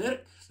 And then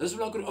let's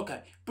look at,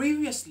 okay,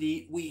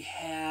 previously we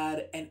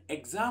had an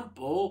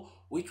example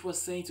which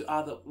was saying to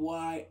us that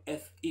y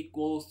is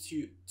equals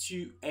to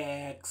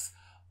 2x,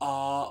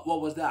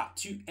 what was that,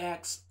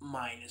 2x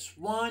minus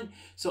 1.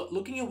 So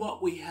looking at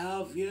what we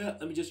have here,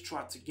 let me just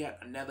try to get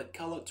another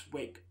color to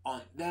work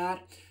on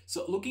that.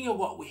 So looking at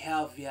what we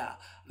have here,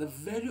 the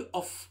value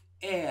of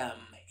m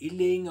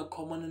laying a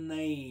common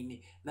 9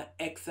 na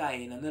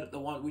xi, and then the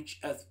one which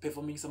is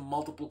performing some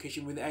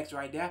multiplication with the x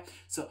right there.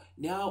 So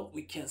now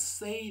we can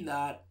say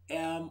that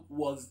m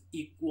was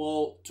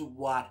equal to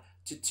what,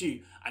 to 2,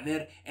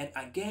 and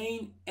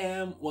again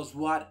m was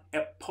what,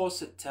 a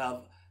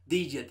positive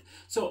digit.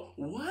 So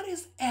what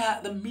is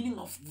the meaning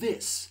of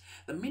this?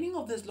 The meaning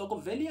of this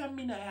local value, I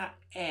mean,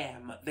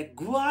 m, the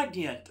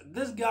gradient,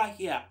 this guy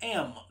here,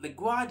 m, the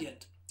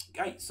gradient.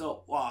 Okay,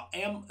 so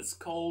m is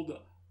called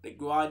the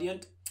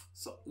gradient.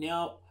 So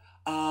now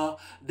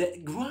the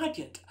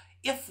gradient,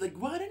 if the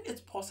gradient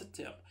is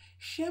positive,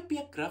 shape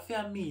ya graph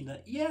ya mina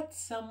yet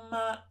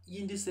sama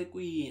yindise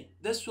queen,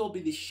 this will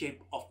be the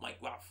shape of my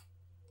graph.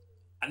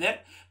 And then,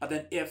 but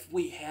then if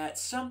we had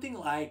something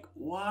like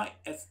y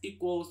is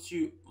equals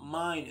to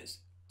minus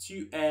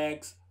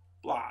 2x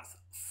plus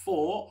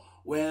 4,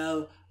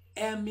 well,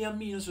 m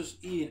minus is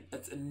in,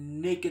 it's a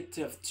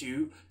negative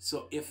 2.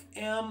 So if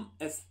m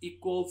is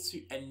equal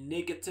to a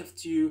negative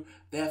 2,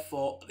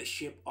 therefore the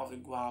shape of the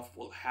graph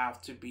will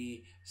have to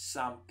be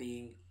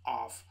something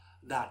of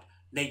that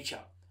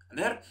nature. And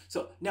then,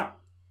 so now,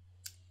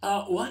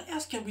 what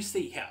else can we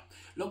say here?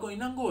 Look,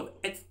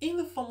 it's in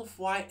the form of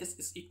y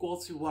is equal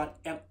to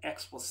what,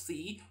 mx plus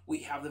c.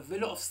 We have the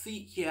value of c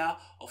here,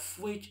 of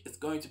which is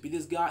going to be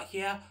this guy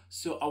here.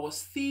 So our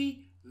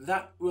c,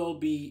 that will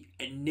be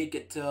a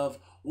negative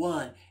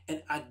 1.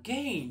 And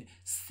again,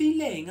 c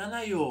laying on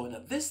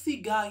ion, this c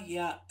guy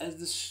here is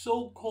the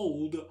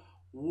so-called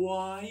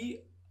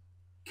y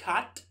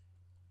cut,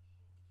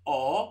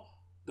 or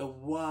the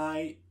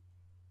y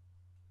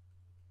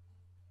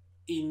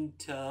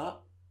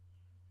intercept.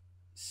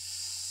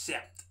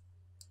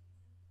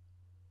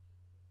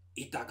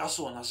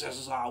 Itakasona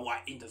says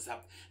y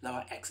intercept,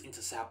 now x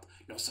intercept,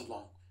 no so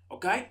long.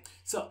 Okay,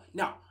 so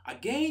now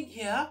again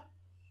here,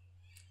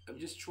 let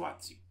me just try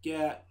to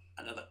get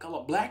another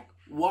color black.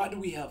 What do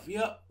we have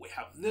here? We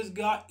have this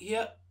guy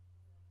here,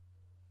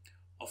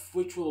 of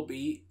which will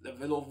be the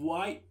value of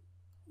y,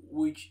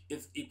 which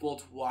is equal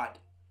to what,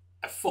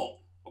 a 4.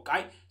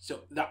 Okay,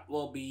 so that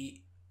will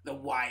be the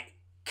y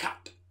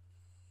cut.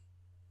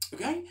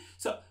 Okay,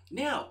 so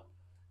now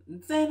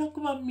then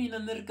ako mamina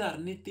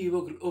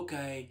nerikarnitivo,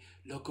 okay,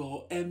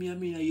 logo emia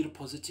mina ir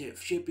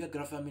positive shape ya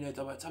graph mina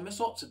tawa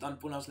tameso so tan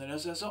punas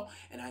neneso,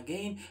 and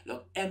again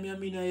log emia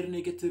mina ir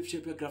negative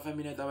shape ya graph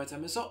mina tawa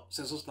tameso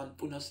so tan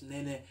punas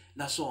nene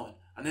nason.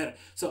 And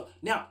so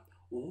now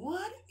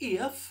what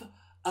if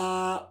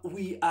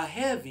we are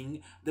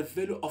having the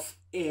value of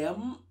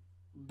m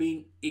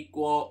being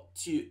equal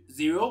to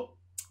 0,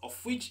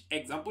 of which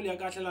example ya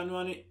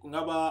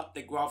kungaba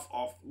the graph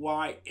of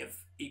y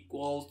is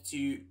equal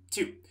to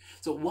 2.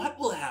 So what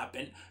will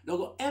happen?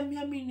 Logo m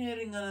ya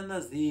mineringa na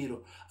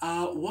 0.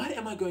 What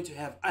am I going to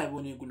have? I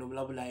want to know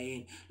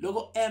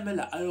logo m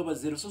la ayoba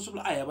 0. So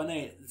I have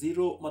a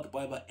 0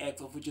 multiplied by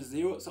x, of which is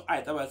 0. So I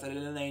have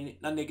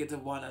a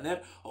negative 1, and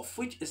that of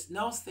which is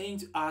now saying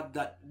to us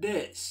that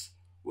this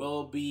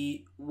will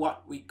be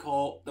what we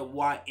call the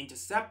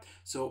y-intercept.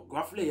 So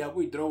graphically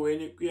we draw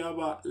in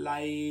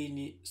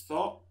line,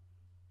 so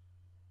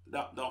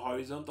the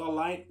horizontal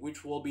line,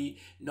 which will be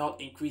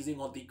not increasing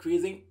or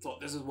decreasing. So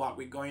this is what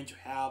we're going to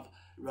have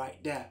right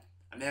there.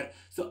 And then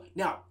so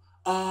now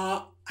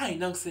I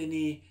nang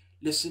say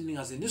listening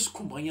as in this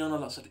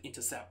kumbanyana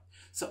intercept.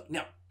 So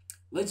now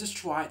let's just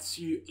try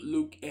to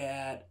look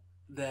at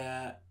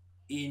the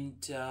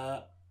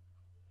intercepts.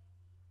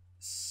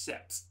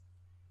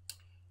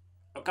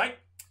 Okay,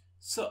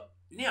 so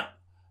now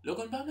look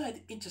on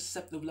the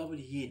intercept of level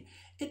here.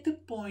 At the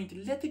point,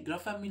 let the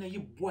graph amina you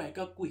boy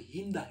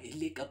hinda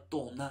eleka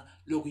tona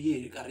logo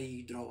ye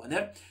gari draw.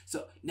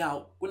 So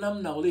now when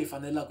I'm now live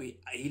and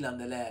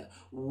the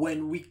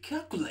when we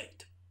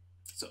calculate.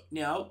 So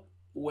now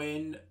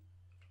when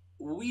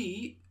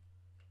we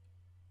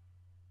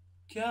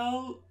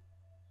calculate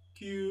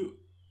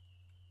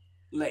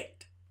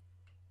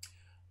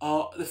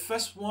the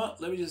first one,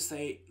 let me just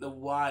say the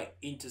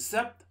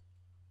y-intercept.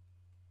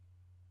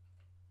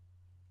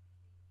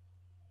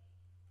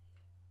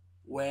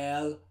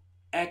 Well,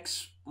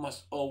 x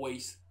must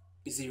always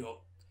be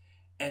 0.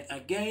 And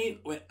again,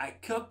 when I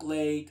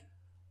calculate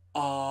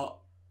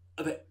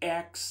the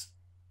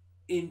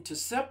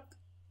x-intercept,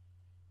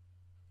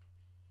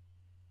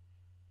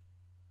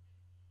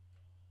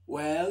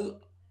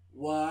 well,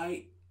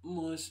 y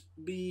must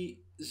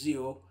be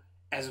 0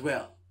 as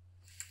well.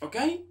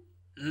 Okay?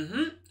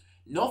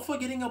 Not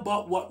forgetting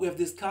about what we have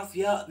discussed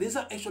here. These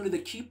are actually the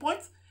key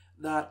points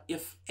that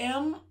if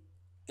m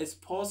is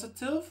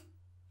positive,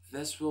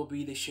 this will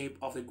be the shape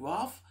of the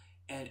graph,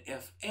 and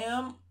if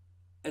m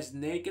is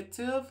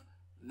negative,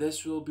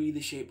 this will be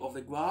the shape of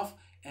the graph,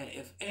 and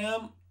if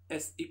m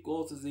is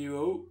equal to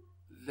 0,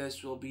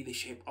 this will be the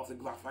shape of the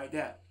graph right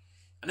there.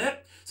 And then,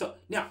 so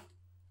now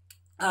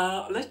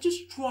let's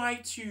just try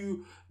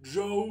to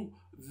draw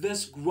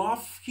this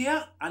graph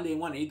here, and then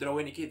when you draw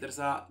indicators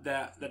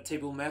the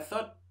table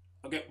method.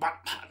 Okay, but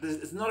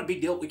it's not a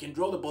big deal. We can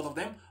draw the both of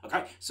them.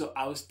 Okay, so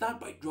I will start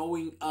by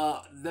drawing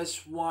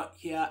this one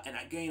here, and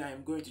again I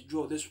am going to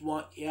draw this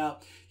one here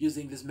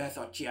using this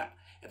method here.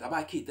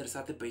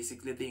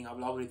 Basically thing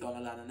I've already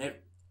done on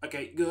it.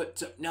 Okay, good.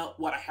 So now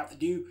what I have to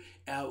do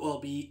will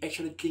be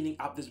actually cleaning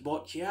up this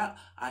board here.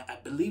 I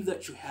believe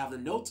that you have the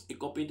notes. You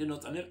copy the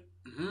notes on it.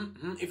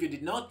 If you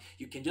did not,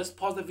 you can just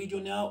pause the video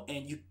now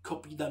and you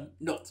copy the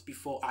notes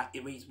before I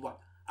erase what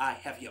I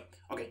have here.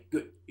 Okay,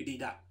 good. You did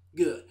that.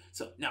 Good.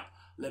 So now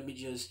let me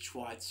just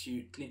try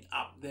to clean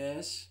up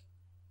this.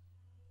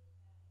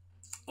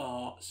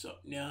 So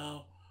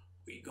now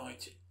we're going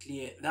to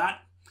clear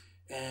that,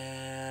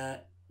 and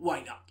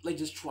why not? Let's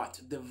just try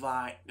to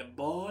divide the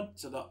board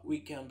so that we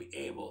can be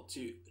able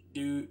to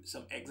do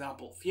some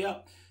examples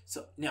here.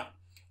 So now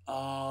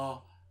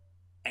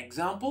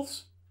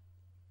examples.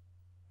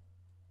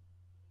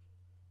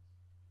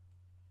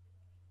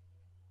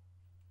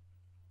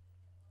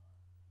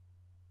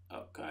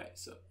 Okay,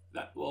 so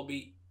that will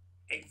be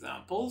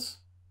examples.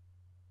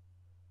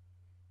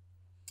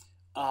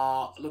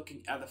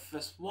 Looking at the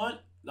first one,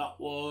 that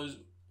was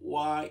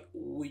y,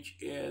 which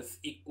is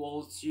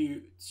equal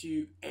to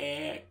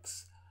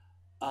 2x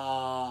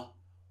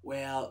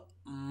well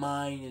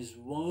minus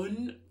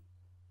 1.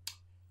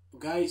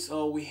 Okay,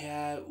 so we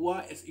have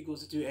y is equal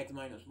to 2x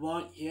minus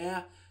 1.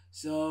 Yeah,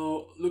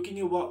 so looking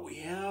at what we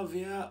have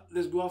here,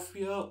 this graph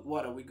here,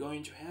 what are we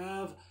going to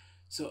have?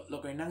 So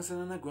look at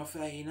the graph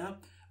here,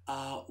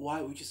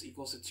 y which is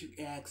equal to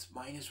 2x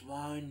minus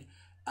 1.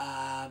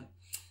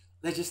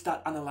 Let's just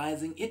start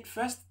analyzing it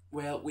first.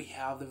 Well, we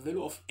have the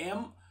value of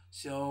m,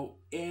 so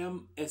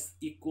m is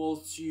equal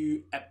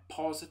to a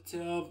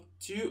positive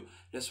 2.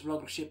 Let's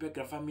log shape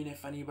graph and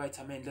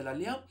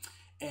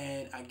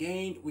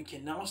again we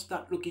can now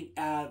start looking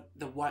at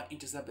the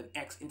y-intercept and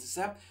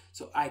x-intercept.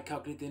 So I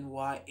calculating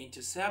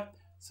y-intercept.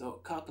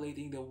 So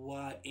calculating the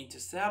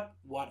y-intercept,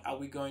 what are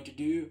we going to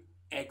do?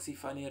 X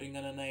if I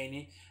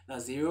need now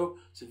 0,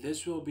 so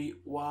this will be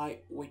y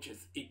which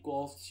is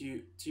equal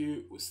to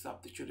 2. We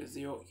substitute a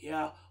 0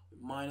 here,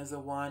 minus a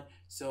 1,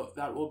 so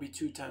that will be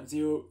 2 times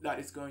 0, that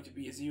is going to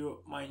be a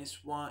 0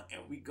 minus 1,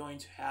 and we're going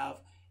to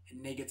have a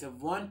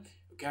negative 1.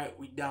 Okay,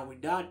 we're done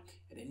with that.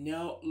 And then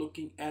now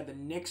looking at the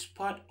next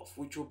part, of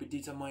which will be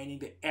determining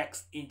the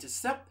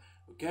x-intercept.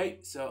 Okay,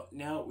 so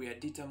now we are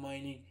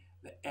determining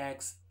the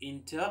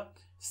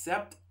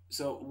x-intercept.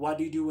 So what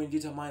do you do when you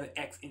determine the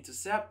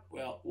x-intercept?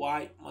 Well,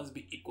 y must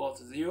be equal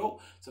to 0.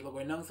 So look,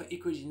 when answer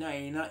equation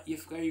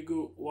if you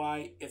go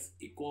y is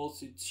equal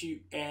to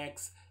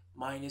 2x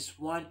minus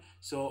 1.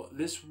 So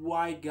this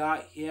y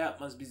guy here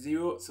must be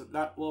 0. So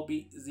that will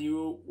be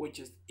 0, which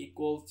is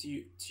equal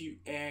to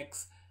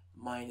 2x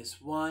minus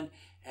 1.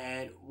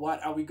 And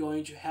what are we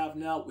going to have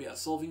now? We are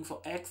solving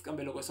for x. Come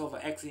below, solve for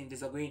x in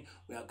this again.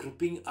 We are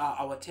grouping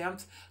our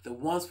terms. The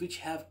ones which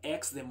have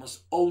x, they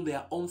must own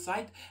their own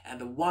side, and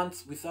the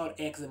ones without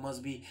x, they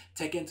must be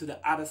taken to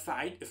the other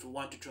side if we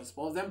want to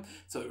transpose them.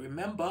 So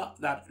remember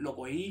that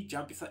logo e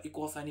jump is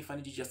equal sign if I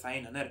need just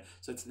sign another.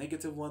 So it's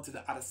negative 1 to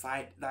the other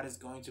side. That is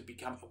going to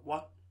become a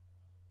 1.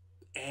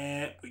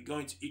 And we're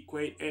going to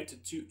equate it to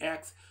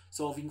 2x.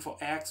 Solving for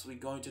x, we're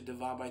going to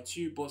divide by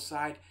 2 both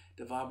sides,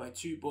 divide by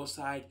 2 both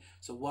sides.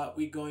 So what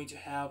we're going to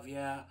have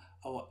here,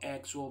 our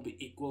x will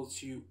be equal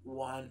to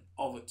 1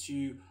 over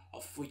 2,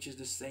 of which is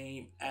the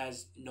same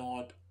as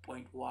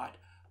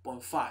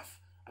 0.5.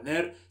 And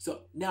then,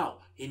 so now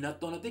in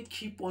the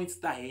key points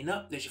that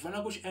the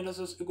Shifanagush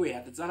Anderson's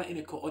in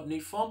a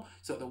coordinate form.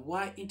 So the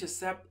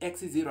y-intercept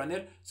x is 0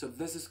 and so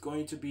this is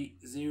going to be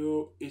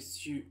 0 is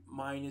to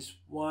minus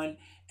 1,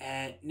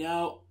 and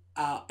now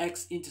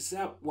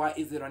x-intercept y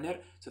is 0 and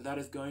so that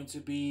is going to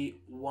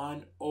be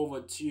 1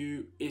 over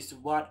 2 is to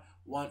what?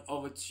 1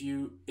 over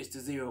 2 is to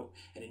 0.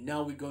 And then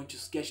now we're going to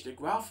sketch the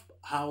graph.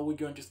 How are we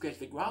going to sketch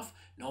the graph?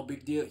 No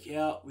big deal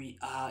here. We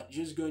are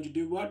just going to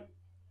do what?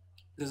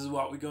 This is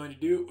what we're going to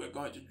do. We're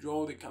going to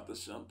draw the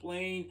Cartesian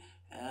plane,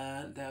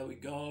 and there we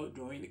go,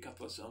 drawing the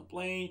Cartesian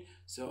plane.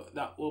 So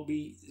that will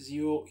be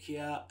 0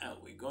 here, and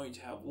we're going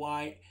to have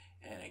y,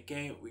 and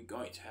again we're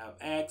going to have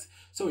x.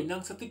 So in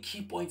answer the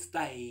key points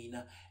that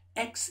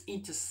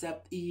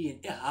x-intercept in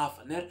a half,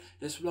 and then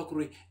let's block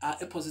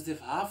a positive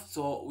half.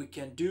 So we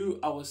can do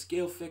our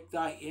scale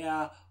factor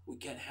here. We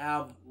can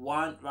have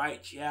 1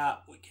 right here,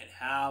 we can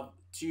have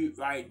 2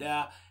 right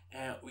there,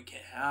 and we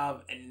can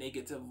have a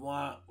negative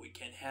 1, we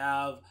can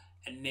have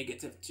a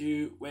negative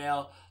 2.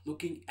 Well,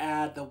 looking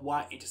at the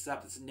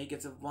y-intercept, it's a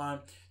negative 1.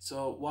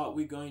 So what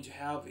we're going to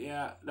have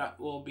here, that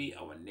will be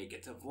our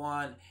negative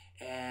 1,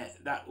 and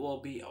that will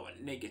be our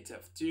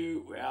negative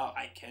 2. Well,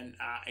 I can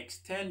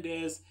extend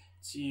this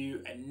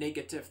to a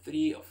negative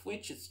 3, of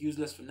which is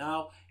useless for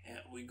now, and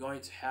we're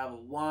going to have a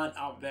 1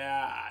 up there,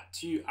 a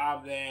 2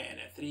 up there, and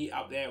a 3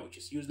 up there, which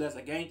is useless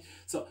again.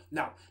 So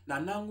now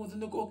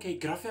okay,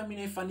 graph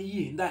mine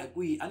funny in that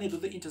we I need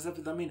to intercept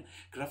with mean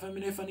graph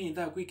mine funny in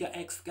that we got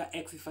x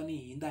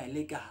funny in that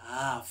like a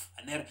half,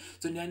 and then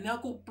so now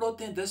go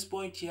plot in this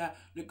point here.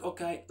 Look,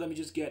 okay, let me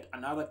just get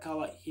another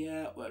color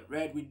here. What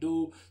red we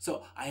do.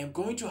 So I am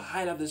going to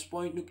highlight this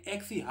point. Look,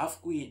 x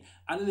half queen,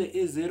 and then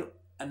is 0,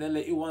 and then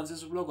it wants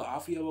this block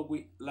half here.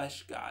 We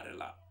lash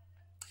garela.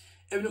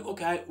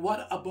 Okay,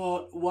 what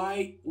about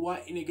y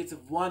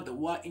negative 1, the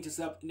y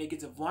intercept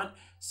negative 1?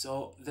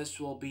 So this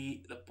will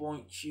be the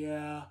point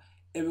here.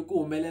 If we go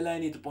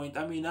line the point,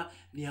 I mean,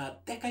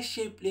 take a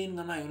shape lane.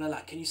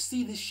 Can you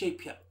see this shape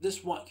here?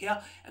 This one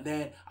here, and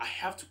then I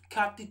have to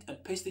cut it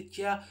and paste it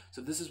here. So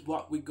this is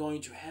what we're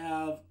going to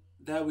have.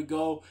 There we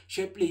go.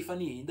 Shape lane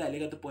funny.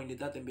 The point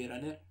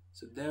that.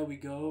 So there we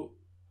go.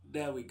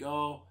 There we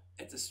go.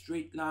 It's a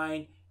straight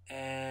line,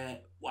 and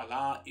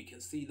voila, you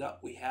can see that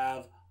we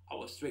have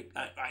our straight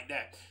line right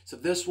there. So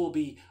this will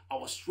be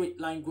our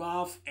straight line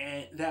graph,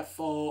 and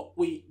therefore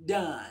we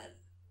done.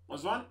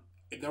 What's one?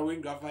 If the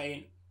wing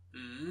graphine,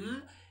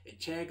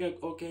 check it.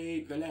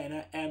 Okay,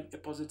 Velena M a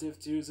positive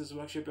 2. This is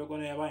worksheet you're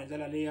gonna have in the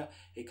layer.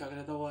 A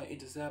calculate y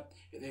intercept.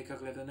 If they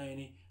calculate the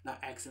 90, now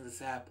x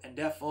intercept, and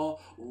therefore,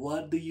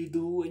 what do you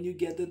do when you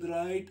get it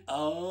right?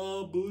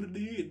 Oh,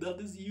 birdie, that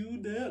is you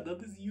there.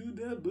 That is you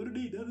there,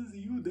 birdie. That is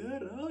you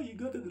there. Oh, you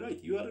got it right.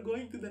 You are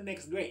going to the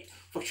next grade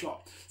for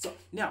sure. So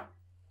now.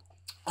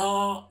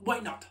 Why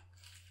not?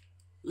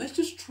 Let's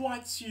just try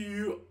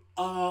to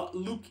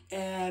look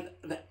at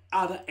the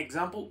other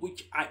example,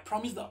 which I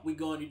promised that we're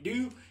going to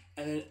do,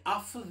 and then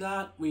after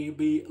that we'll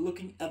be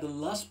looking at the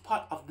last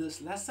part of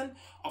this lesson,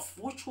 of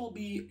which will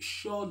be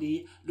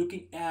surely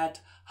looking at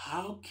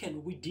how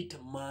can we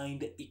determine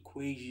the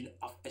equation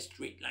of a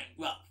straight line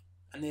graph.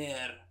 And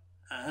there,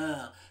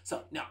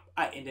 so now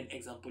I end an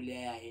example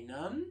there,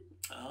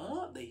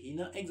 the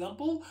Hina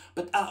example.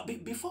 But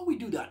before we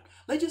do that,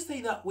 let's just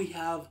say that we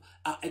have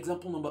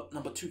example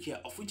number 2 here,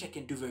 of which I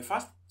can do very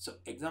fast. So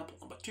example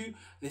number 2,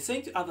 they're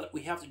saying to us that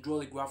we have to draw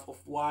the graph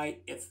of y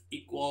is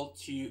equal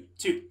to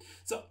 2.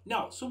 So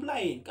now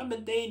subline can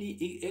maintain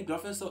a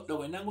graph, so the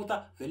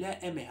wenangota velia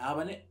m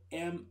habane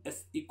m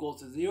is equal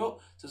to 0.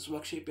 So this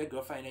work shape a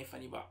graph and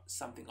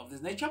something of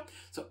this nature.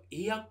 So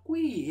here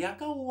we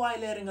y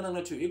learning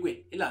another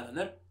 2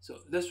 so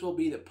this will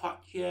be the part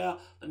here.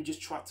 Let me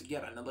just try to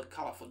get another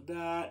color for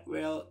that.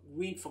 Well,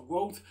 green for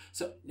growth.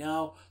 So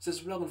now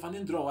since we're going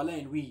to draw a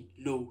line, we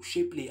low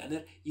shapely and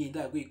then in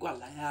that we got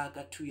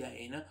like 2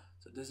 here.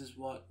 So this is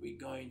what we're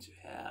going to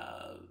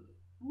have.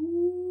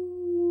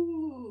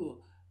 Ooh,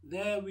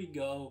 there we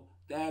go.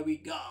 There we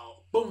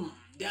go. Boom.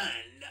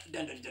 Done.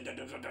 Done.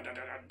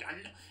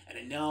 And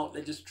then now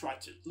let's just try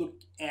to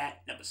look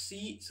at number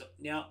C. So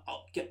now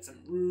I'll get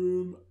some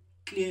room,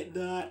 clear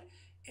that,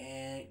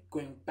 and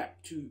going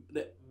back to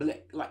the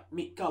black like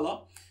meat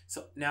color.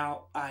 So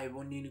now I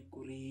want to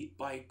agree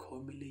by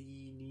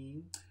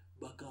accumulating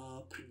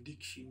baga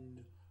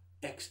prediction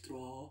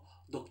extra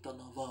Dr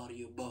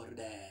Navario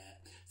border.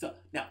 So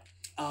now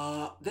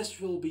this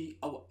will be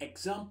our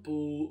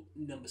example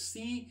number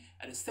C,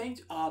 and the same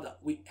to R that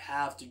we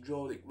have to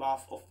draw the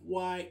graph of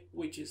y,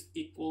 which is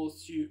equal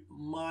to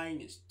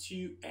minus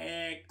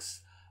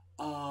 2x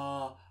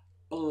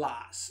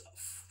plus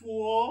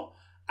 4.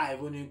 I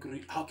want to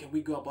agree. How can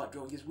we go about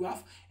drawing this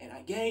graph? And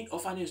again,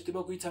 often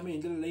stable determine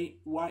the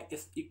y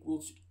is equal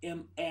to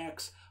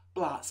mx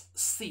plus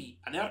c.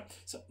 And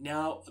so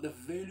now the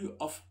value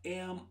of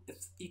m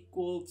is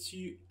equal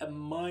to a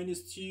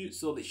minus 2.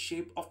 So the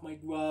shape of my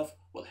graph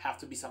will have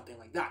to be something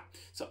like that.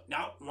 So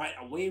now right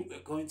away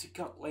we're going to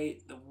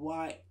calculate the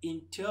y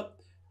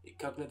intercept. We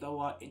calculate the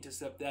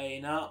y-intercept there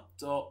now.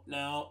 So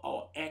now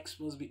our x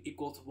must be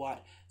equal to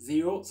what?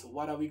 0. So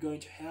what are we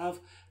going to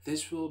have?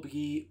 This will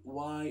be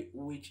y,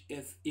 which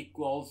is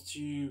equal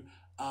to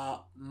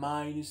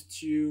minus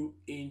 2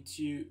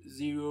 into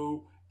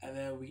 0, and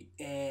then we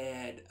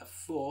add a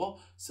 4.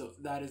 So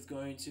that is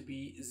going to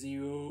be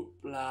 0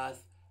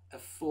 plus a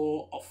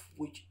 4, of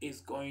which is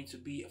going to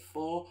be a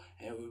 4,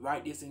 and we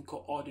write this in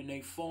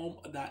coordinate form.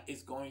 That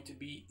is going to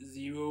be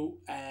 0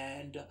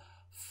 and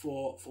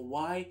 4 for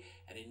y.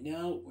 And then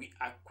now we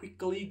are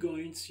quickly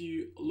going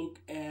to look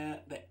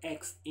at the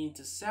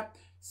x-intercept.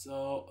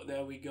 So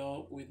there we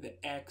go with the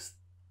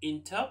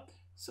x-intercept.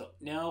 So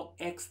now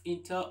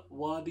x-intercept,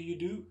 what do you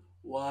do?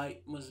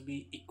 Y must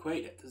be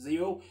equated to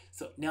 0.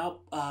 So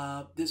now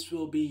this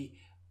will be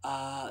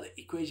the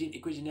equation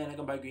then I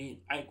come by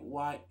green.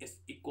 Y is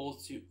equal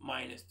to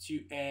minus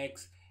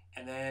 2x,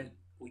 and then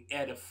we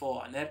add a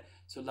 4 on that.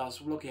 So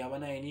last block here,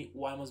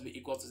 y must be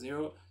equal to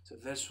 0. So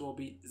this will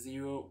be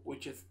 0,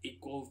 which is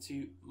equal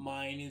to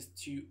minus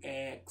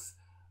 2x.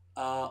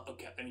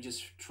 Okay, let me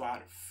just try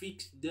to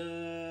fix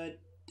that.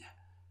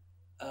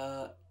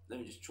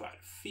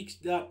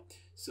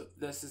 So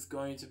this is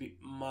going to be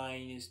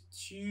minus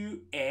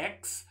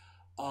 2x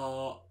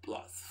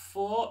plus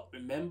 4.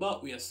 Remember,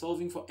 we are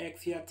solving for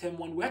x here, term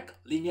 1 work,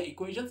 linear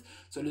equations.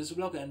 So this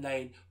block, and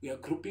then we are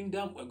grouping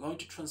them. We're going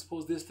to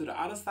transpose this to the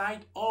other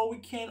side, or we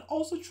can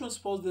also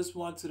transpose this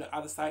one to the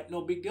other side.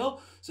 No big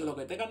deal. So look,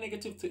 I take a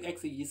negative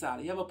 2x here.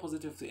 You have a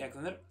positive 2x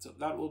in it. So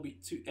that will be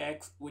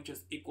 2x, which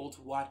is equal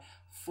to what?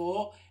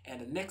 4.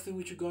 And the next thing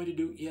which we're going to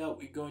do here,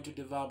 we're going to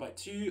divide by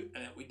 2,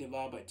 and then we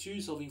divide by 2,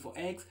 solving for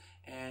x,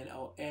 and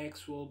our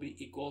x will be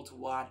equal to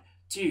what?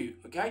 2.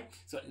 Okay,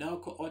 so now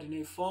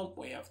coordinate form,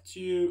 we have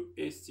 2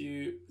 is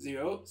to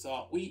 0,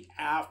 so we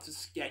have to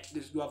sketch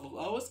this graph of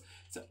ours.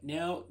 So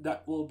now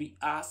that will be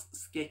us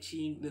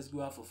sketching this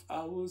graph of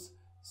ours.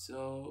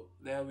 So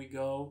there we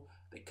go,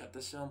 the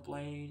Cartesian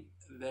plane,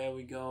 there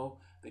we go,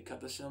 the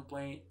Cartesian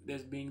plane,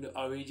 this being the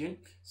origin,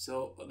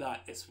 so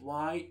that is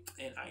y,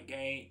 and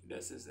again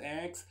this is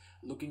x.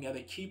 Looking at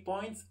the key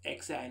points,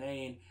 x and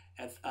a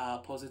at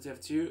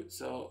positive 2,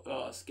 so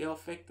scale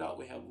factor,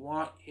 we have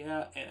 1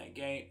 here, and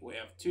again we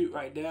have 2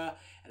 right there.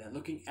 And then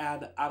looking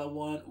at the other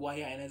one, y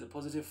and is a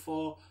positive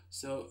 4,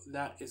 so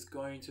that is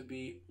going to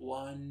be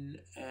 1,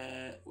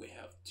 and we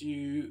have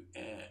 2,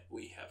 and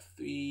we have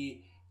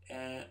 3,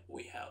 and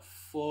we have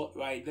 4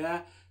 right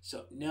there.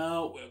 So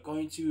now we're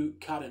going to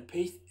cut and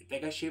paste.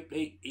 Take a shape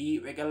like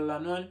irregular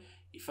one.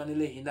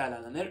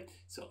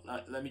 So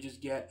let me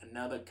just get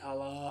another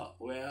color,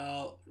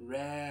 well,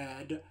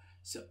 red.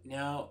 So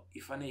now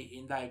if I need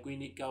in that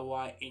green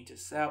y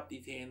intercept,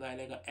 if in that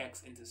like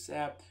x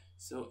intercept,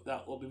 so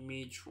that will be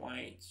me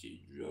trying to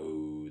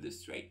draw the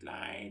straight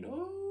line.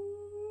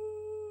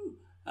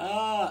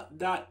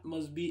 That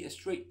must be a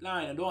straight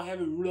line. I don't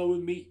have a ruler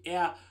with me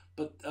here,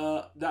 but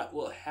that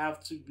will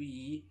have to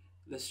be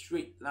the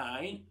straight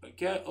line.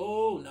 Okay,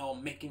 oh, now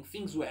I'm making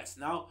things worse.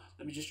 Now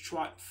let me just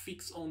try to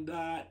fix on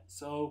that.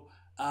 So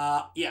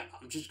yeah,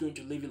 I'm just going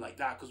to leave it like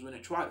that, because when I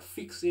try to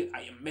fix it,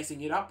 I am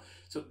messing it up.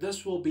 So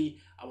this will be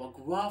our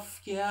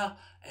graph here,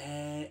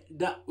 and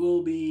that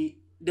will be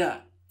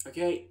that.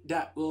 Okay,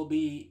 that will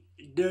be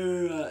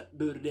the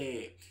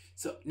birthday.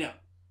 So now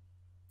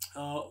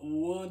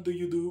what do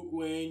you do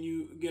when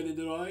you get it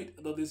right?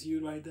 That is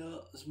you right there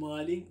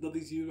smiling. That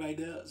is you right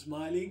there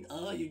smiling.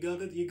 You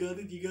got it, you got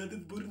it, you got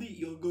it, birdie.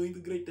 You're going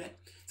to great that.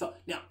 So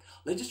now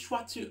let's just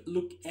try to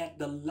look at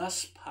the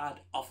last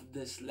part of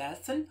this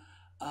lesson.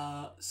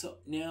 So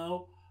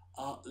now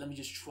let me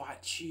just try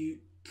to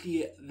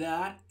clear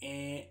that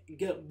and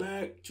get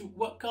back to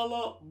what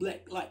color?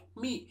 Black, like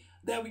me.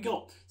 There we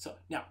go. So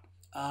now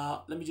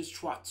let me just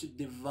try to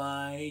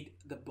divide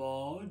the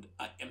board.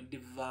 I am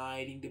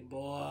dividing the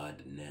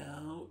board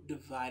now,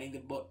 dividing the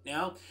board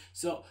now.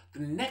 So the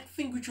next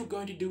thing which we're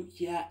going to do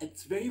here,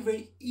 it's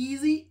very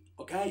easy.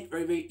 Okay,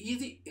 very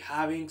easy.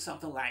 Having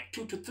something like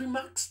 2 to 3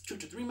 marks,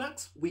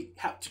 we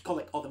have to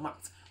collect all the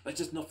marks. Let's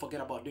just not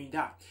forget about doing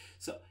that.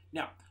 So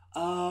now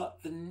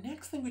the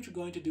next thing which we're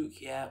going to do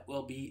here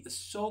will be the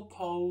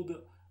so-called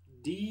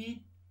determining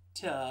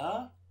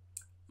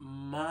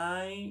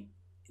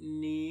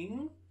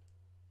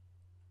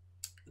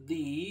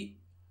the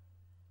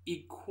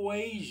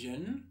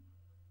equation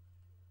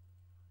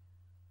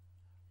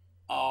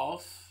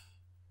of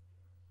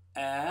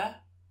a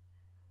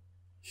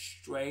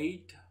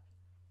straight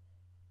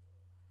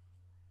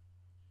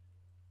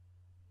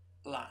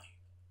line.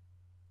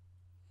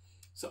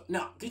 So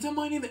now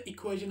determining the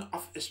equation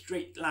of a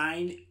straight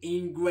line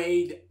in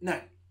grade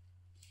 9.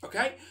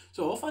 Okay,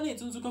 so if I need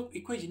to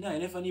equation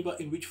 9, if I need, but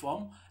in which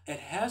form? It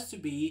has to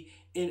be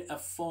in a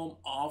form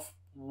of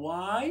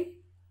y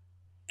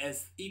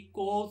is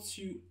equal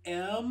to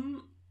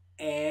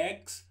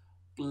mx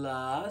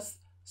plus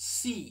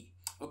c.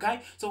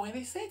 Okay, so when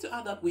they say to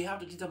us that we have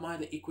to determine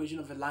the equation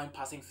of a line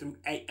passing through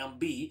A and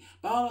B,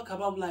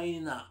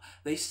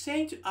 they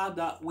say to us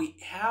that we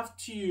have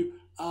to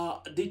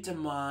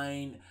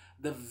determine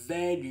the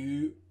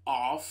value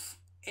of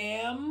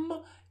m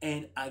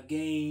and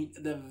again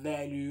the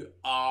value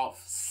of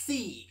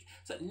c.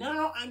 So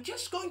now I'm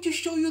just going to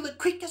show you the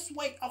quickest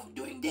way of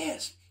doing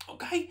this.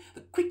 Okay,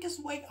 the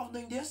quickest way of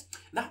doing this,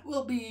 that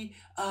will be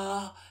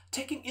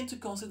taking into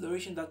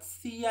consideration that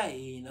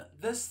cn,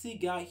 this c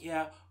guy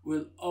here,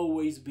 will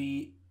always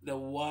be the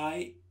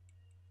y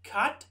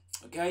cut,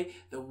 okay,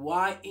 the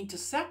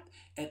y-intercept.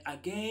 And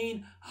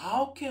again,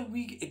 how can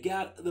we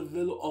get the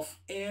value of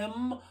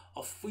m,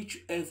 of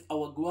which is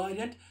our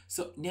gradient?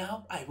 So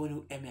now I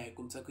want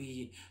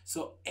to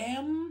so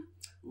m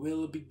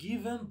will be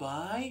given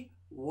by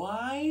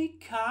y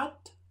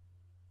cut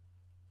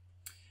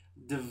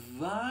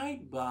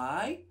divide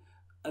by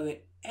the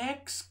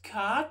x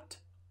cut,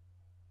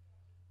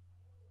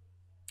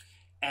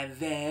 and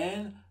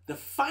then the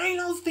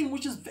final thing,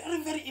 which is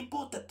very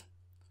important,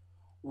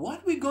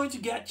 what we're going to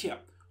get here,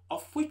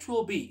 of which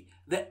will be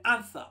the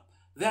answer.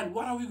 Then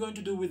what are we going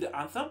to do with the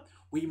answer?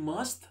 We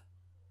must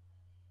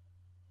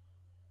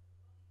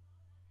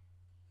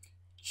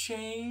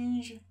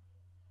change,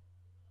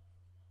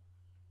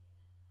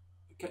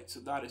 okay,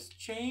 so that is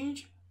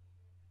change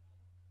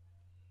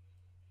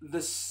the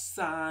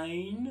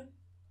sign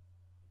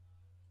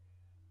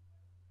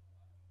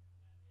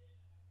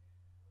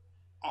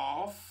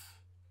of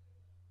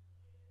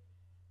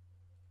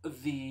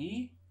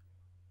the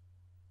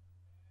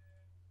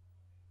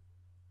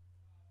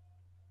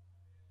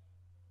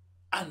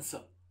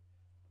answer.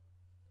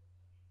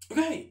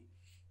 Okay,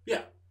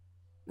 yeah,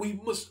 we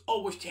must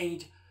always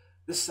change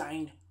the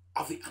sign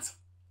of the answer.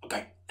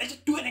 Okay, let's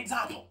just do an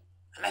example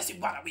and let's see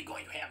what are we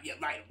going to have here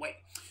right away.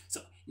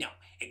 So now,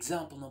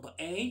 example number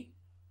A,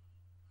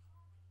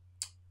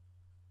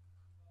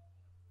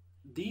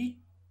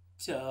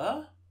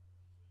 determine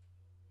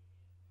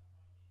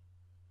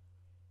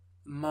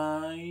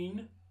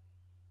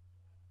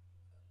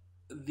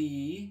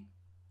the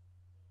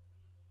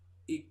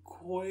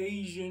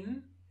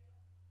equation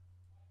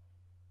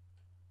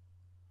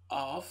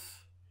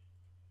of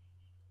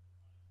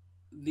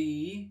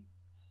the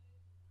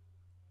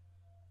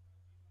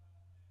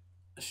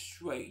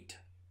straight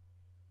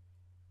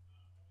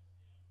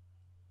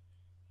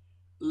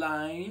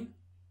line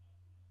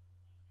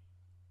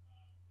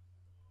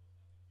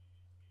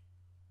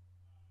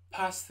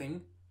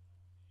passing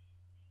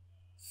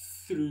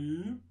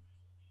through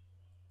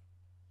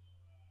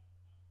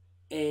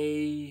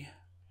A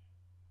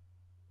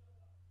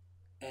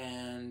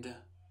and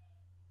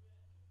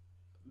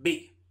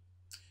B.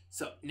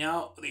 So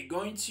now they're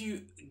going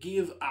to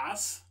give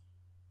us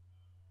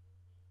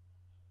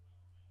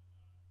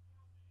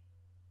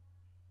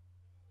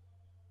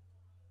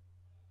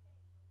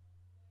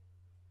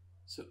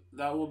so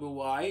that will be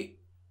Y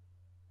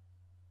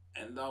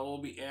and that will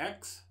be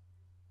X.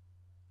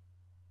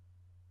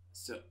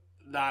 So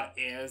that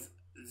is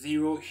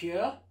 0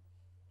 here.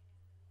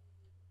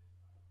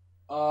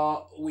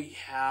 We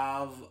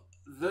have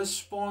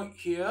this point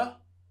here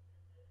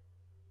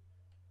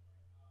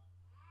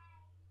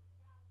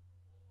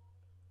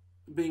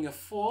being a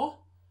 4,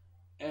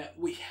 and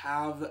we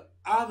have the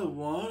other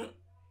one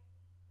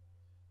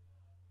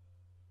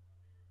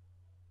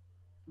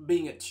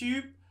being a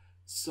 2.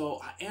 So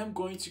I am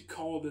going to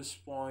call this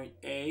point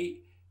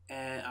A,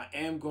 and I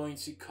am going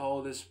to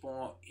call this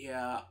point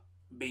here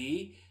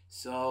B.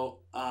 So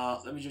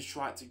let me just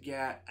try to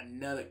get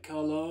another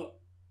color.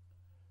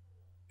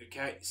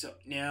 Okay, so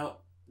now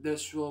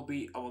this will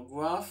be our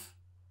graph.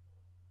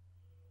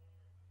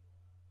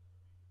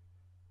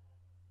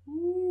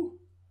 Ooh,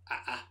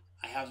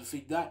 I have to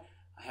fix that.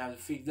 I have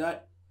to fix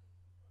that.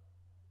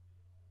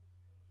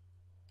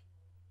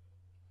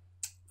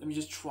 Let me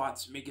just try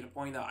to make it a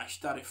point that I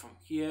started from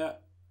here.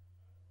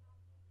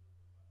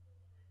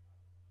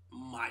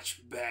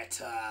 Much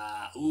better.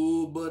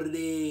 Ooh,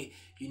 buddy.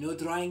 You know,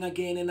 trying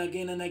again and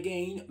again and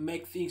again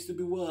make things to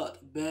be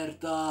what?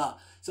 Better.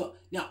 So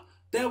now,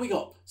 there we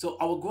go. So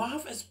our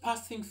graph is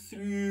passing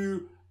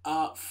through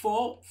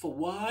 4 for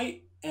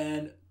Y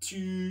and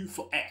 2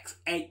 for X,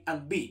 A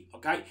and B.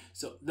 Okay,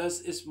 so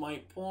this is my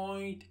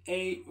point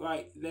A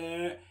right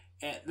there,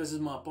 and this is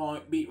my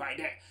point B right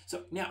there.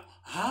 So now,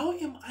 how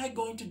am I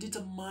going to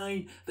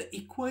determine the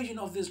equation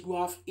of this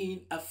graph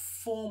in a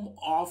form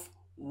of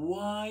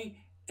Y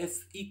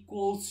is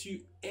equal to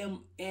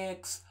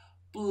mx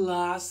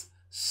plus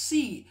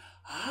c?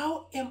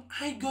 How am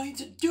I going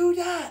to do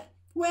that?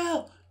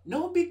 Well,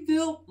 no big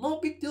deal, no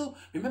big deal.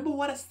 Remember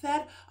what I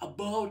said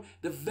about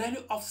the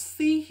value of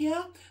c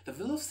here? The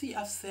value of c,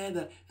 I've said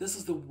that this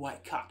is the y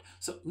cut.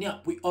 So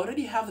now we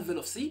already have the value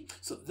of c.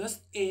 So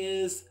this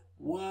is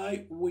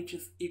y, which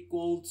is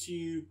equal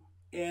to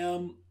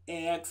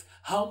mx.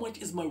 How much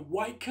is my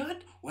y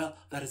cut? Well,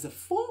 that is a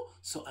 4.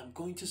 So I'm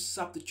going to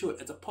substitute.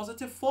 It's a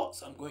positive 4.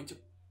 So I'm going to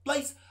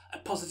place a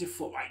positive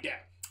 4 right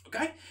there.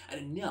 Okay,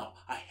 and now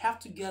I have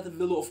to get the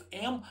value of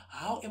m.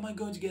 How am I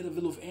going to get the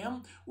value of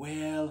m?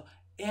 Well,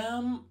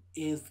 m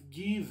is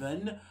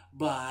given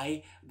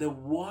by the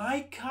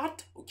y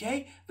cut.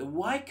 Okay, the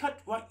y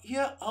cut right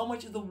here. How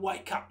much is the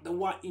y cut? The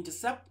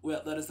y-intercept,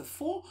 well, that is the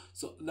 4.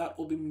 So that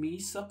will be me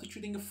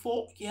substituting a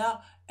 4 here,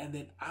 and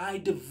then I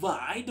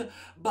divide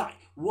by,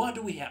 what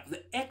do we have?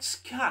 The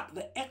x cut,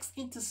 the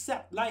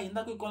x-intercept line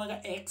that we're gonna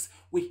get x.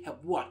 We have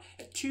what?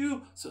 A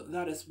 2. So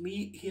that is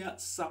me here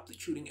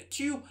substituting a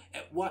 2.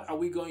 And what are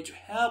we going to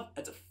have?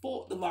 It's a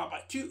 4 divided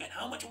by 2. And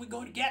how much are we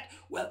going to get?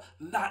 Well,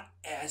 that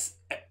is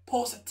a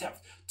positive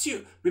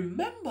 2.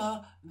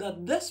 Remember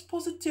that this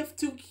positive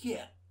 2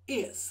 here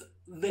is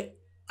the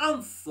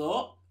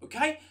answer.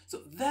 Okay,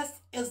 so this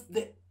is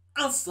the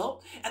answer.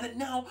 And then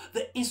now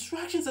the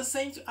instructions are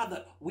saying to us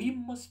that we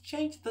must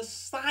change the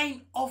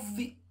sign of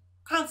the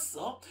answer.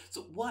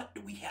 So what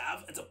do we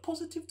have? It's a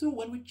positive 2.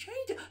 When we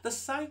change the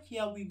sign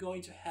here, we're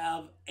going to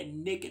have a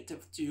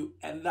negative 2,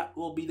 and that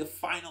will be the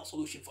final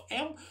solution for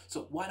m.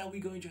 So what are we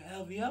going to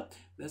have here?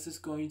 This is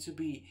going to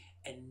be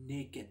a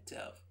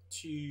negative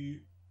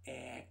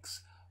 2x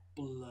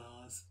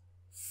plus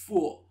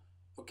 4.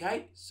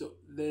 Okay, so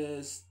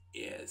this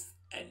is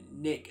a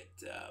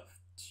negative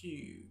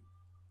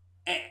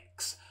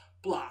 2x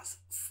plus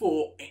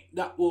 4 in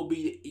that will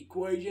be the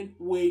equation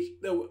which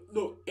they will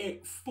look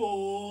at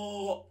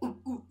for.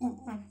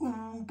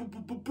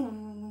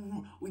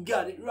 We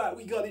got it right,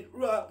 we got it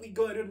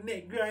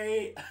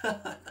great.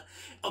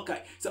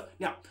 Okay, so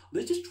now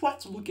let's just try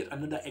to look at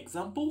another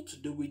example to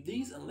do with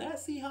these, and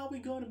let's see how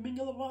we're going to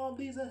mingle around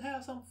these and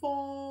have some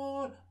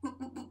fun.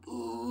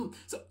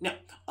 So now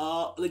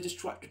let's just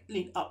try to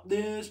clean up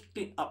this,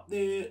 clean up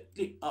there,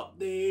 clean up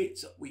there.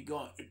 So we're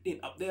going to clean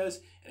up this,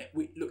 and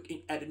we're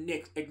looking at the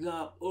next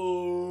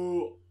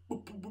example.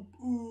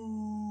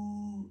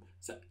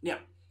 So now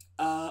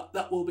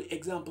that will be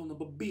example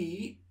number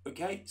B.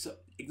 Okay, so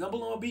example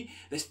number B,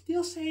 they're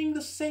still saying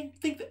the same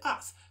thing to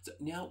us. So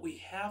now we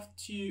have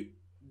to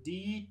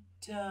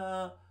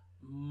determine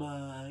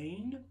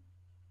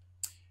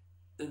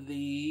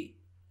the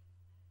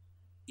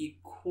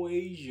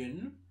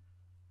equation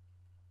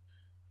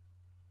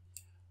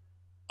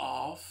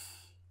of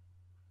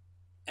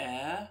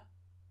a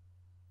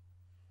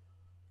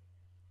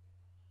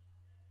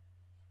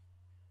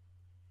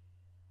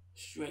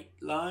straight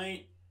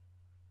line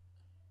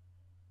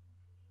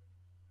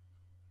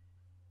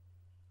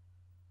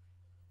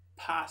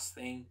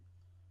passing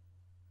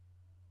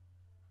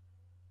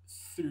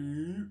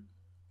through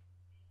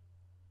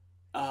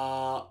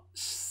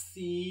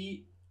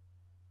C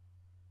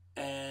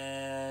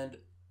and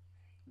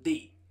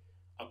D.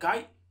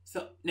 Okay,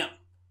 so now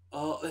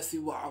let's see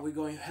what are we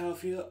going to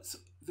have here. So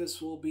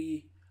this will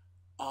be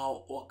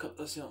our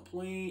Cartesian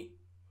plane.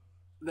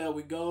 There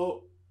we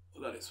go.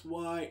 That is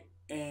Y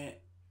and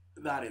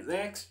that is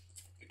X.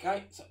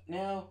 Okay, so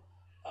now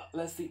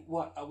let's see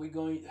what are we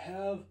going to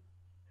have.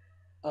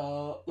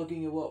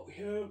 Looking at what we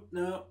have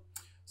now,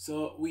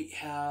 so we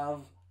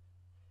have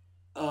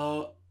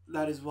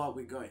that is what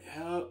we're going to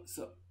have.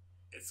 So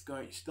it's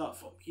going to start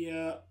from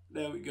here,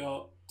 there we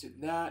go, to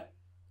that.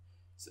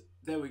 So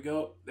there we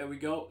go, there we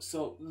go.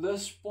 So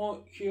this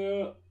point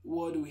here,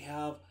 what do we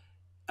have?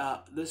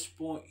 This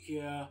point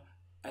here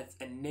at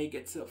a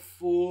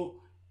 -4,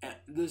 and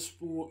this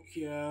point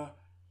here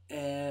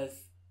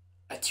is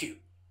a 2.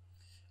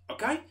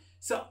 Okay,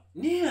 so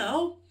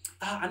now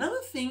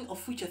another thing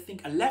of which I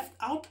think I left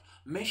out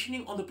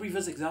mentioning on the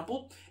previous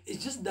example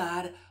is just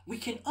that we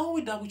can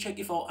always double check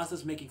if our answer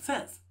is making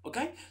sense.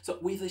 Okay, so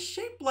with a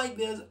shape like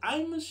this,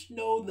 I must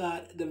know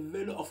that the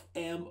value of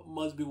m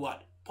must be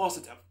what?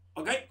 Positive.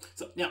 Okay,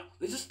 so now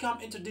let's just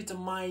come into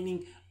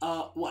determining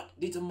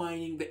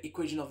determining the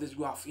equation of this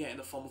graph here in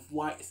the form of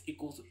y is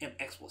equal to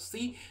mx plus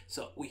c.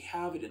 So we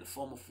have it in the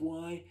form of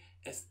y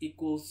is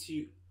equal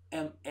to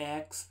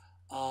mx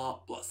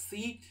plus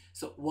c.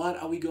 So what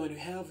are we going to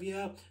have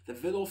here? The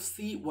value of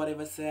c,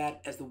 whatever said,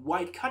 as the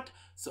white cut.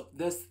 So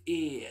this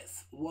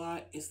is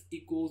y is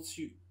equal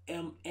to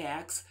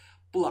mx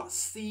plus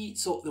c.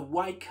 So the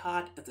y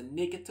cut is a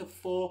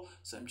 -4.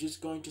 So I'm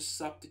just going to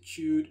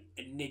substitute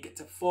a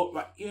 -4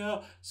 right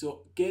here.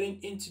 So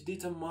getting into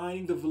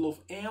determining the value of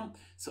m.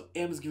 So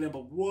m is given by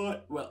what?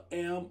 Well,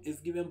 m is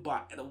given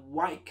by the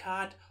y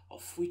cut,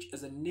 of which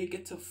is a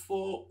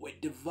 -4. We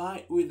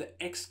divide with the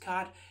x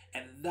cut,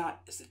 and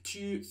that is a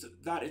 2. So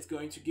that is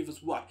going to give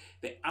us what?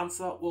 The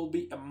answer will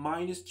be a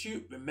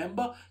 -2.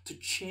 Remember to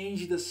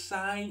change the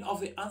sign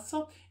of the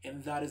answer,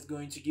 and that is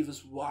going to give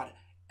us what?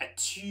 A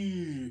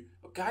 2.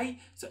 Okay,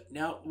 so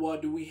now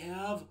what do we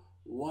have?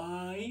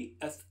 Y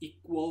is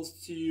equals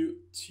to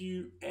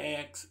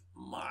 2x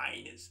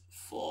minus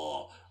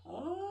 4.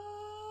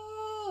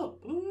 Oh,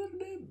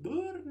 birdie.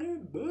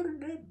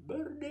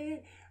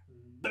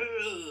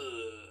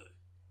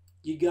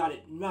 You got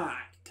it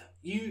right.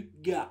 You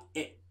got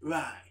it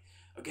right.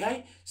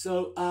 Okay,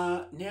 so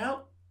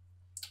now,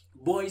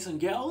 boys and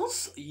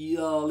girls,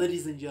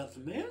 ladies and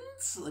gentlemen,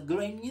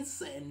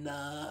 grannies and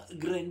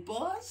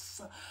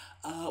grandpas,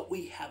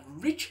 we have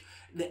reached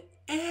the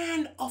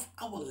end of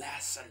our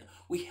lesson.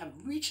 We have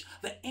reached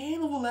the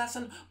end of the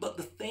lesson, but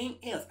the thing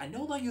is, I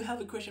know that you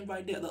have a question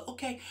right there that,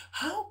 okay,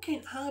 how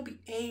can I be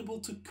able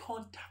to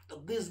contact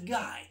this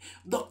guy,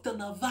 Dr.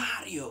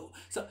 Navario?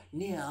 So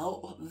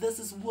now, this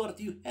is what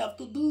you have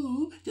to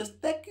do.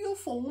 Just take your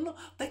phone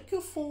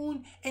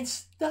and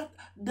start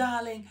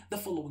dialing the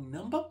following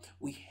number.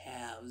 We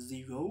have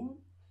 0,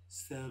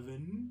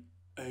 7,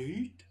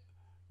 8,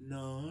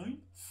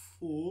 9,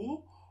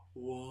 4,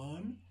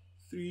 1,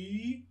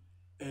 3,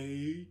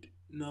 8,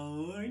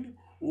 9,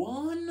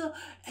 1,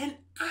 and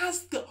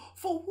ask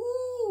for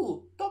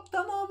who?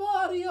 Dr.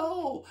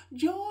 Navario,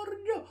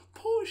 George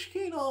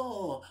Pushkin.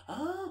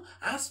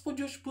 Ask for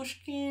George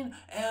Pushkin,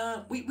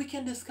 and we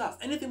can discuss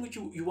anything which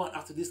you want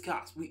us to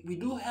discuss. We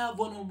do have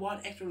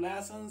one-on-one extra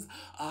lessons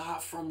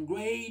from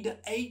grade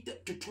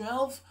 8 to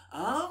 12.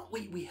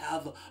 We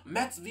have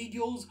maths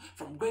videos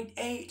from grade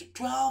 8 to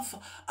 12.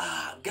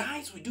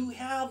 Guys, we do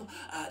have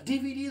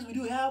DVDs. We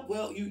do have,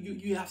 well,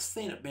 you have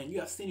seen it, man. You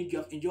have seen it. You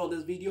have enjoyed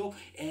this video,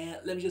 and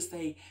let me just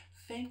say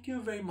thank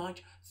you very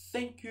much.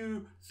 Thank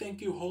you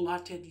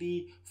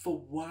wholeheartedly for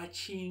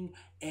watching,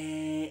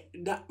 and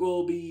that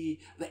will be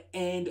the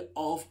end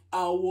of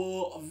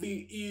our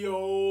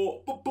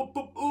video.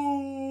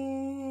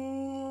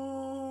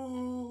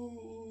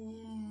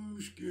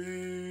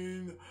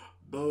 Pushkin.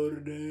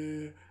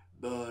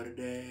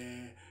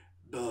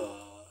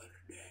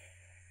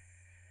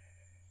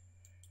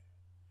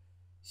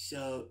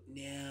 So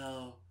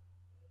now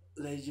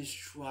let's just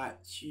try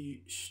to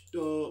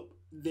stop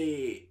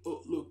there.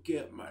 Oh, look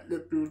at my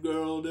little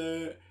girl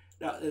there.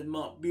 That is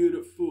my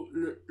beautiful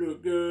little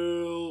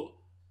girl.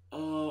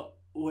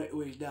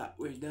 Where's that?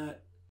 Where's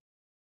that?